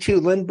 1932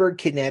 Lindeberg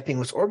kidnapping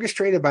was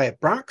orchestrated by a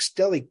Bronx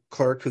deli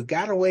clerk who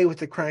got away with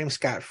the crime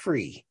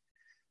scot-free.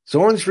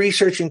 Zorn's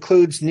research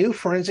includes new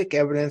forensic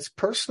evidence,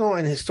 personal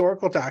and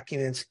historical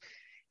documents,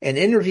 and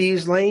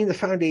interviews laying the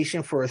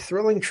foundation for a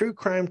thrilling true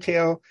crime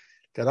tale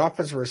that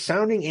offers a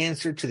resounding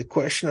answer to the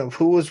question of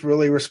who was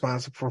really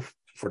responsible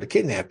for the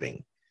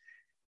kidnapping.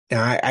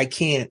 Now, I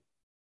can't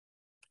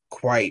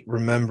quite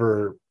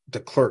remember the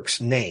clerk's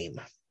name,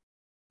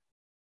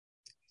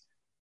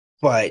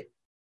 but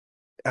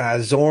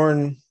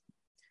Zorn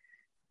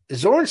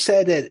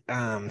said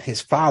that his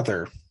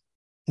father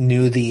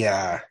knew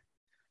the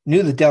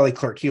deli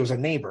clerk. He was a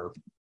neighbor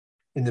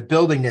in the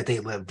building that they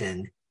lived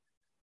in,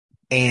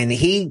 and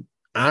he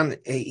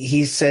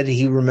said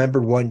he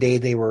remembered one day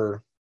they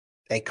were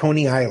at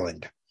Coney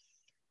Island,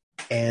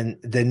 and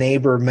the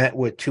neighbor met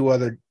with two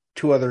other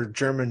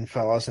German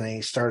fellows, and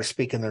they started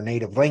speaking their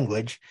native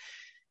language,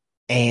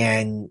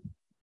 and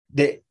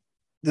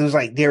it was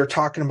like they were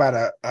talking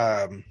about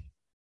a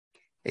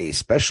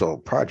special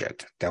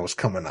project that was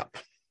coming up.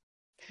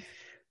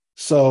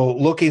 So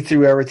looking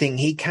through everything,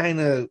 he kind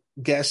of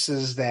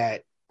guesses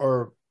that,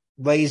 or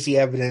lays the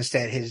evidence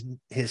that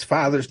his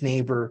father's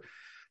neighbor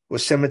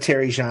was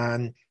Cemetery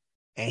Jean,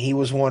 and he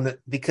was one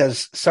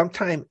because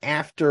sometime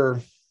after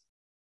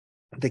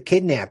the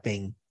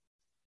kidnapping,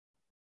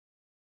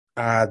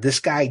 this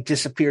guy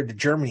disappeared to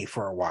Germany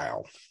for a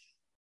while.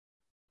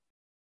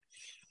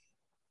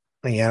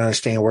 And you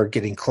understand we're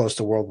getting close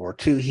to World War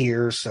II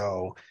here,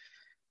 so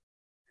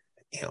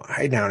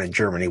hiding out in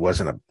Germany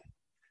wasn't a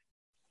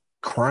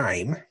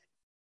crime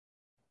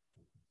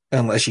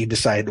unless you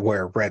decide to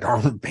wear a red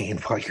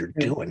armband while you're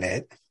doing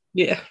it.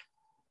 Yeah.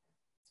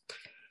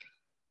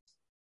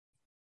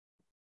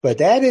 But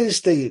that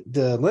is the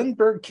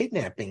Lindeberg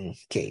kidnapping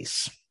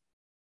case.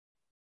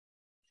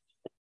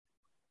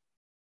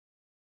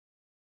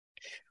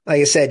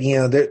 Like I said,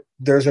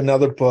 there's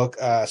another book,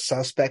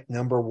 Suspect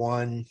Number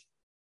One,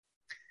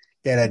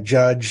 that a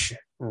judge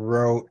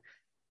wrote,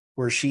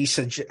 where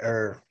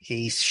that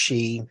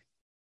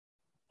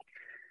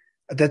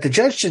the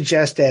judge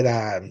suggests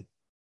that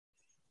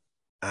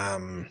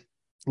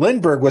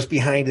Lindbergh was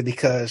behind it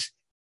because,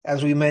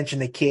 as we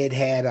mentioned, the kid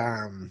had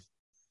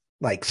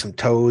like some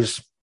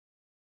toes.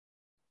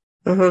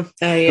 Oh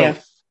yeah.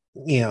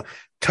 So,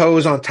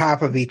 toes on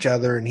top of each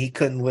other, and he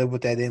couldn't live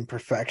with that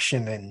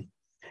imperfection and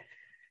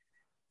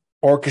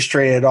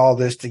orchestrated all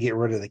this to get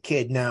rid of the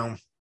kid. Now,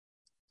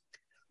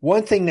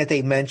 one thing that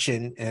they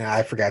mentioned, and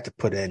I forgot to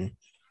put in,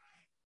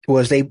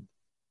 was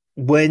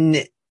when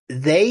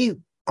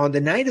on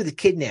the night of the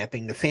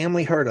kidnapping, the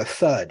family heard a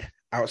thud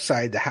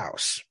outside the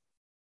house,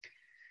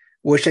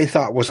 which they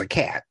thought was a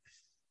cat.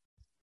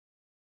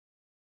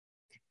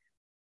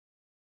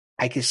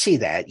 I could see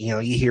that, you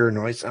hear a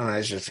noise. Oh,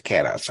 it's just a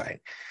cat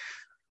outside.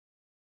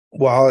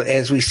 Well,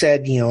 as we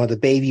said, the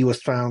baby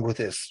was found with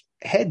his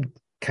head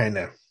kind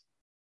of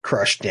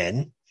crushed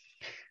in.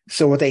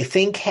 So what they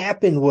think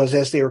happened was,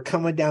 as they were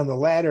coming down the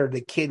ladder,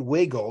 the kid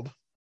wiggled,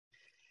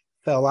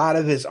 fell out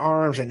of his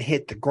arms and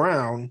hit the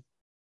ground,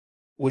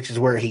 which is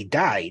where he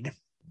died.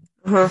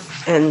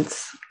 And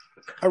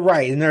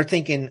right. And they're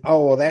thinking,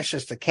 oh, well, that's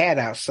just a cat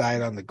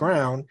outside on the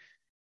ground.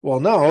 Well,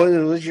 no,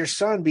 it was your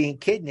son being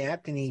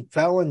kidnapped and he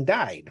fell and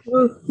died.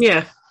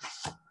 Yeah.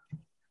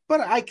 But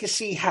I can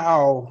see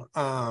how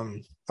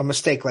a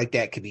mistake like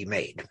that could be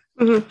made.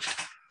 Mm-hmm.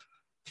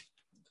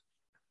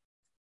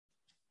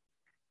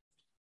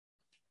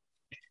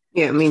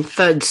 Yeah, I mean,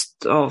 thuds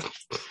all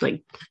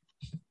like.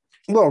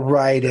 Well,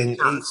 right, and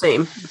not the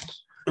same.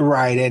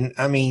 Right, and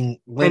I mean,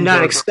 and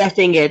not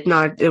expecting it,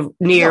 not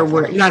near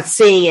where, not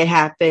seeing it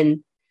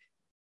happen.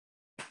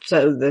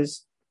 So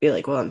there's be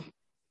like, well.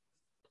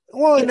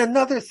 Well, and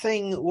another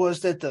thing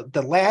was that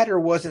the ladder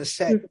wasn't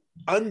set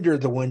under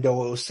the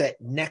window; it was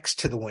set next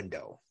to the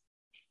window.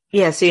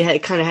 Yeah, so you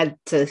had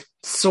to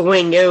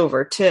swing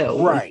over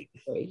too. Right.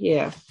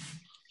 Yeah.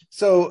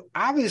 So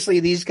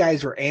obviously these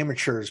guys were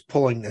amateurs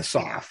pulling this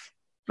off.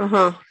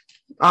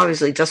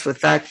 Obviously, just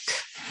with that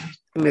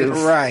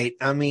move. Right.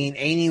 I mean,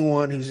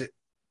 anyone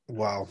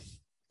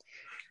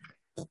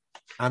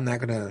I'm not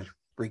going to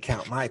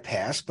recount my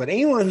past, but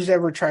anyone who's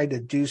ever tried to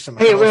do some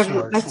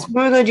housework.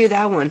 We're going to do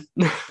that one.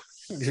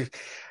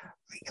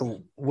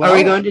 Are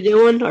we going to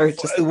do one, or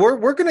just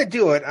we're going to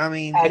do it? I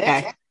mean,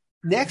 okay.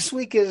 Next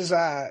week is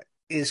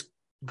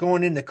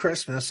going into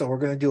Christmas, so we're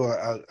going to do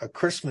a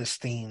Christmas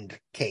themed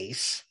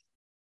case.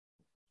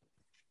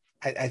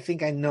 I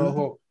think I know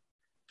who.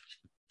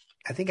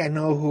 I think I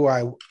know who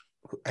I'm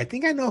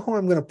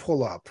going to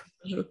pull up,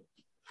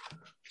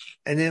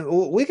 and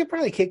then we could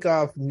probably kick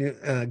off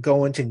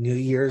go into New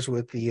Year's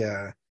with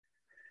the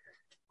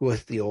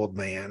old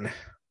man.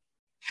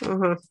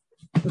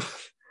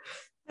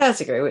 That's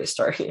a great way to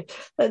start.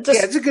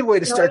 It's a good way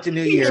to start the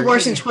new year.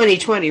 Worse in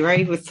 2020,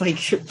 right? With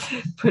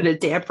put a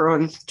damper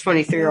on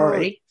 23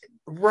 already.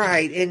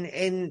 Right,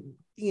 and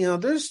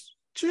there's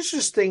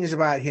just things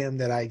about him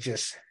that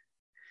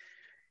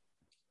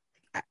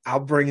I'll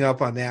bring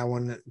up on that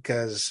one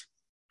because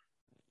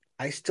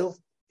I still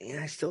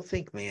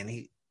think,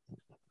 man,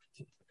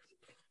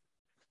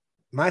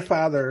 my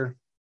father.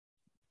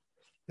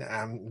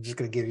 I'm just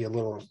going to give you a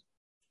little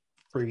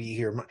preview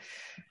here.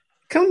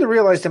 Come to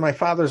realize that my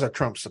father's a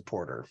Trump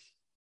supporter.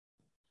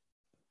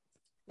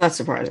 Not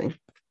surprising.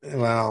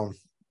 Well,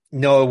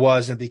 no, it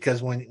wasn't,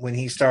 because when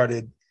he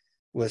started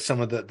with some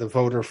of the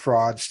voter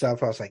fraud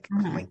stuff, I was like,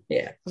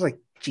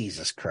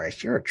 Jesus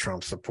Christ, you're a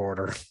Trump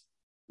supporter.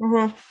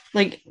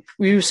 Like,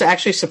 were you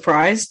actually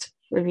surprised?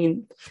 I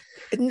mean,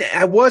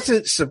 I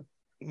wasn't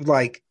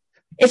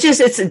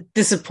it's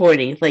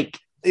disappointing. Like,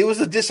 it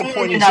was a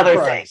disappointing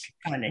surprise.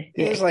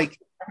 It was like,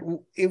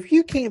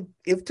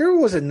 if there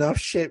was enough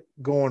shit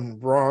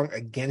going wrong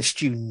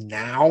against you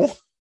now.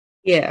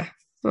 Yeah.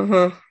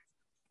 But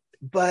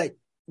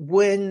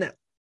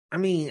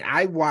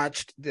I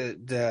watched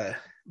the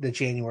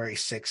January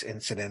 6th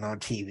incident on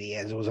TV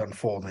as it was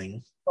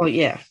unfolding. Oh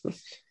yeah.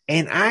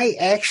 And I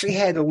actually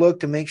had to look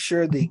to make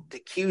sure the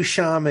Q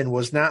shaman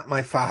was not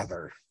my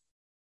father.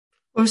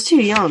 I was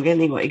too young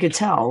anyway. You could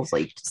tell. I was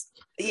like,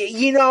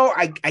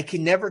 I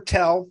can never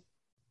tell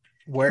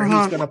where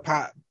he's going to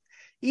pop.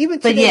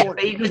 Even today,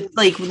 but you could,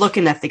 like,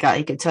 looking at the guy,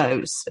 you could tell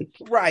it was like,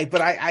 right.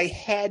 But I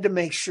had to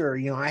make sure,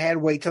 I had to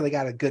wait till they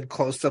got a good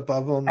close up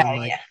of him.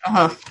 And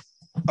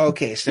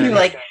okay, so you're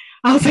like,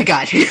 oh my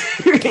God.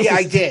 Yeah,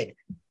 I did.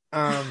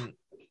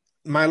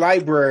 My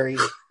library,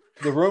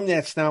 the room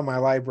that's now my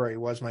library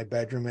was my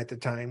bedroom at the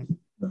time.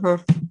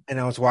 And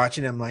I was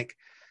watching him like,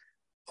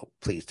 oh,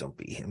 please don't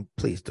be him.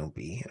 Please don't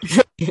be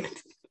him.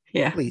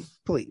 Yeah.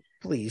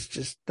 Please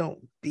just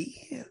don't be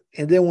him.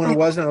 And then when it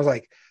wasn't, I was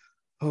like,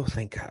 oh,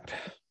 thank God.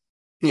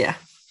 Yeah.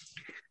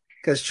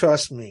 Because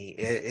trust me,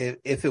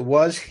 if it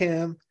was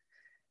him,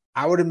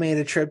 I would have made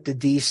a trip to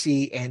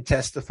DC and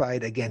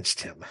testified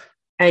against him.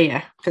 Oh,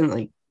 yeah.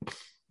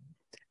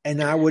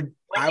 And I would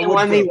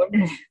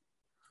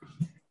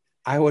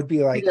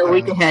be like a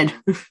week ahead.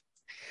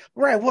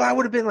 Right. Well, I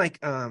would have been like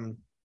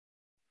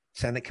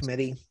Senate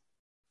committee.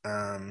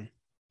 My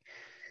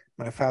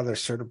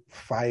father's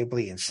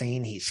certifiably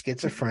insane. He's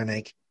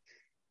schizophrenic.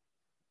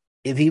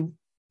 If he,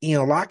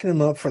 locking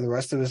him up for the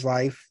rest of his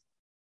life,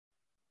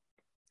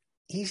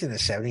 he's in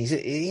his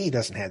 70s. He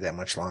doesn't have that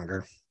much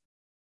longer.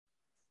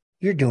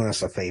 You're doing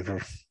us a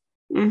favor.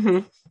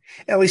 Mm-hmm.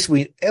 At least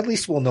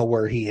we'll know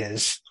where he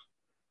is.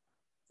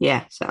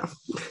 Yeah. So,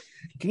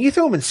 can you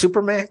throw him in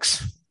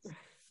Supermax?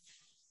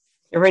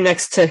 You're right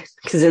next to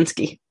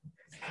Kaczynski.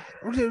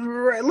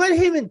 Let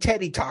him and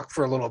Teddy talk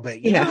for a little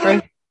bit.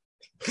 Right.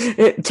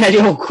 Teddy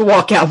will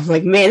walk out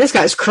like, man, this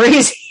guy's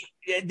crazy.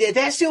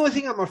 That's the only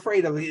thing I'm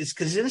afraid of is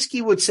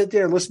Kaczynski would sit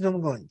there and listen to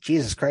him going,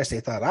 Jesus Christ,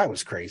 they thought I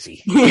was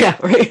crazy. Yeah,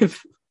 right.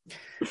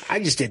 I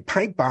just did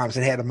pipe bombs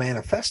and had a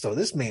manifesto.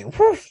 This man,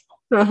 whew.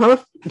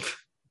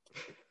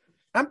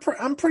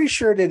 I'm pretty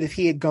sure that if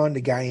he had gone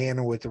to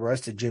Guyana with the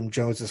rest of Jim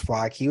Jones's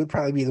flock, he would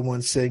probably be the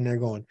one sitting there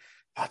going,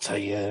 I'll tell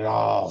you it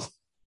all.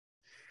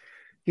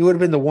 He would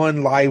have been the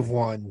one live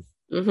one.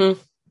 Mm-hmm.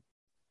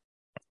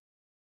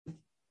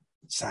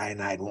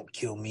 Cyanide won't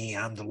kill me.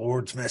 I'm the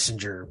Lord's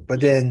messenger.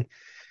 But then,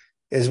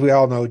 as we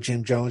all know,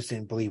 Jim Jones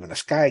didn't believe in a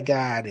sky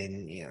god.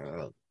 And,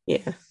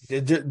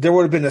 there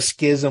would have been a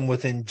schism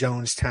within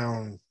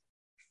Jonestown.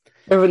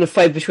 There would have been a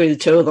fight between the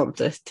two of them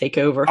to take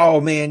over.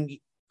 Oh, man.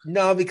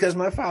 No, because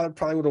my father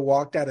probably would have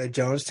walked out of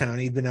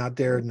Jonestown. He'd been out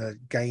there in the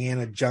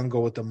Guyana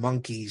jungle with the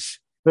monkeys.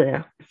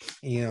 Yeah.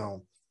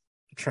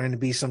 Trying to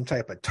be some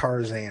type of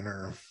Tarzan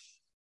or...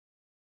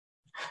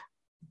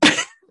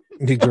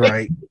 You're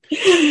right.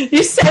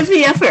 You set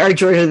me up for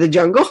George of the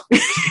Jungle.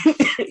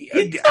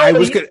 I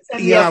was good.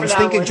 Yeah, I was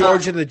thinking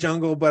George of the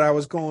Jungle, but I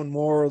was going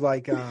more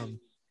like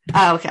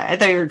Oh, okay. I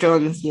thought you were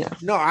doing this. Yeah.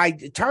 No,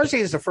 Tarzan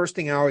is the first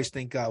thing I always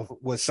think of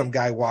was some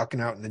guy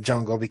walking out in the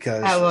jungle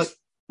because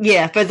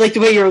but like the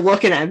way you're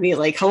looking at me,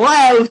 like,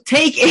 hello,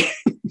 take it.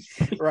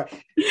 Right.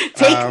 Take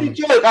the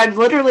joke. I'm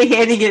literally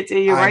handing it to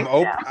you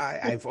now.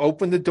 I've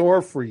opened the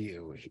door for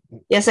you.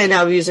 Yes, I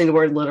know I'm using the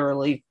word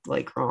literally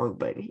like wrong,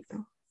 but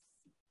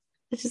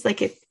it's just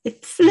like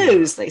it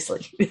flows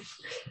nicely.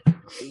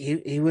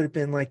 He would have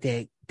been like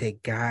that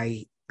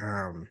guy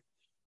that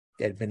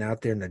had been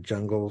out there in the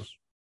jungles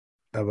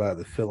of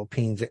the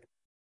Philippines.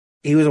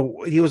 He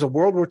was a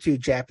World War II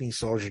Japanese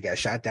soldier, got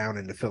shot down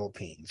in the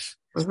Philippines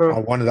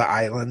on one of the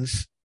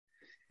islands.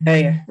 Oh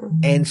yeah,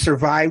 and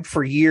survived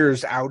for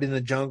years out in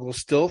the jungle,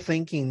 still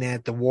thinking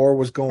that the war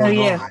was going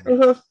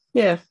on.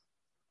 Yeah.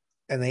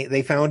 And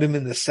they found him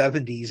in the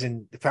 70s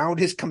and found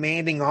his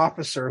commanding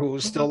officer who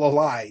was still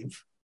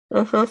alive.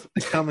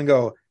 They come and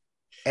go,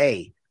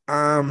 hey,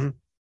 war's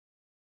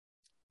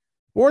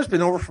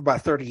been over for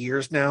about 30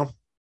 years now.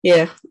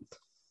 Yeah.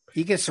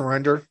 You can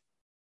surrender.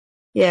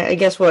 Yeah, and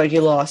guess what?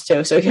 You lost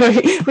too. So we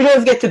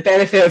don't get the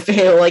benefit of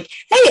fame. Like,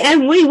 hey,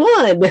 and we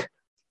won.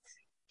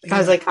 I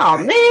was like, oh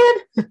man.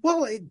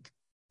 Well, I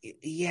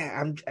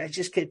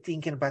just kept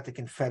thinking about the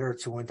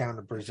Confederates who went down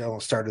to Brazil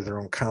and started their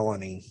own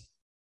colony.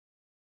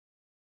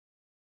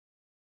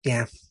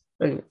 Yeah.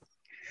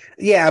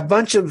 Yeah, a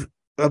bunch of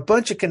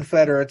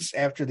Confederates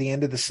after the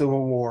end of the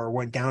Civil War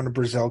went down to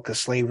Brazil because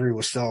slavery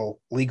was still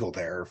legal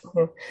there.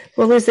 Well,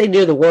 at least they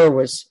knew the war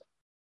was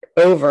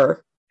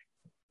over.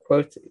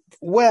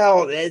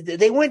 Well,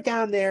 they went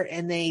down there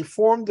and they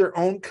formed their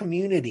own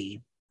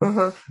community.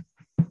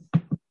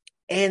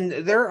 And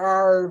there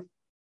are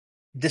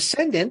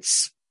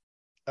descendants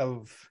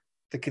of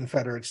the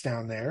Confederates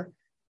down there.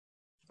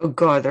 Oh,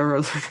 God. There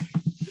are...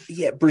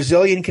 Yeah,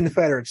 Brazilian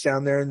Confederates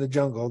down there in the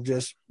jungle,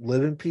 just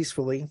living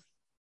peacefully.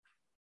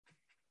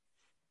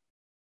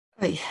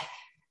 Yeah,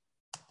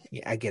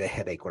 I get a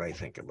headache when I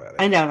think about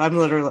it. I know. I'm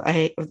literally,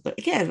 I love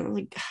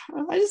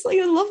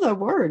that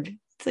word.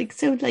 It's like,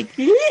 so like,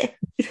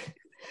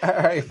 All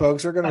right,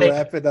 folks, we're going to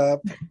wrap it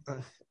up.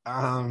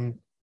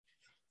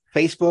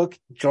 Facebook,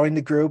 join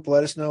the group.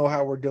 Let us know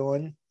how we're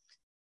doing.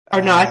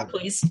 Or not,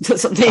 please.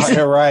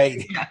 All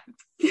right.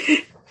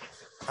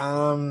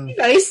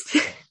 Nice.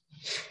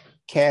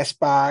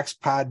 Castbox,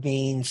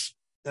 Podbeans,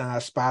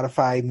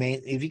 Spotify.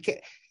 If you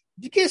get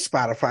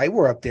Spotify,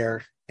 we're up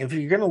there. if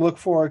you're going to look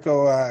for it,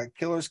 go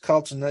Killers,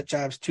 Cults, and Nut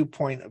Jobs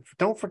 2.0.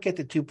 Don't forget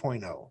the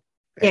 2.0.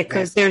 Yeah,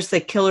 because there's the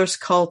Killers,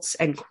 Cults,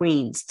 and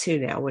Queens too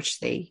now, which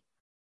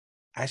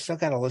I still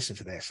got to listen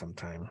to that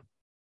sometime.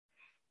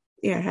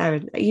 Yeah,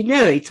 haven't.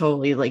 They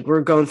totally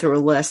we're going through a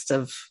list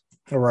of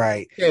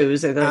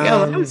shows, and they're like,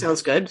 "Oh, that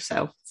sounds good."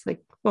 So it's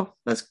like, well,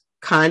 that's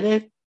kind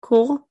of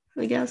cool,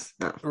 I guess.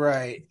 Oh.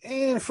 Right.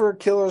 And for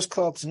Killers,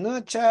 Cults, and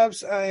Nut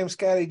Jobs, I am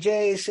Scotty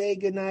J. Say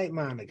goodnight,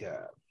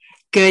 Monica.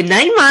 Good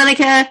night,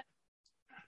 Monica.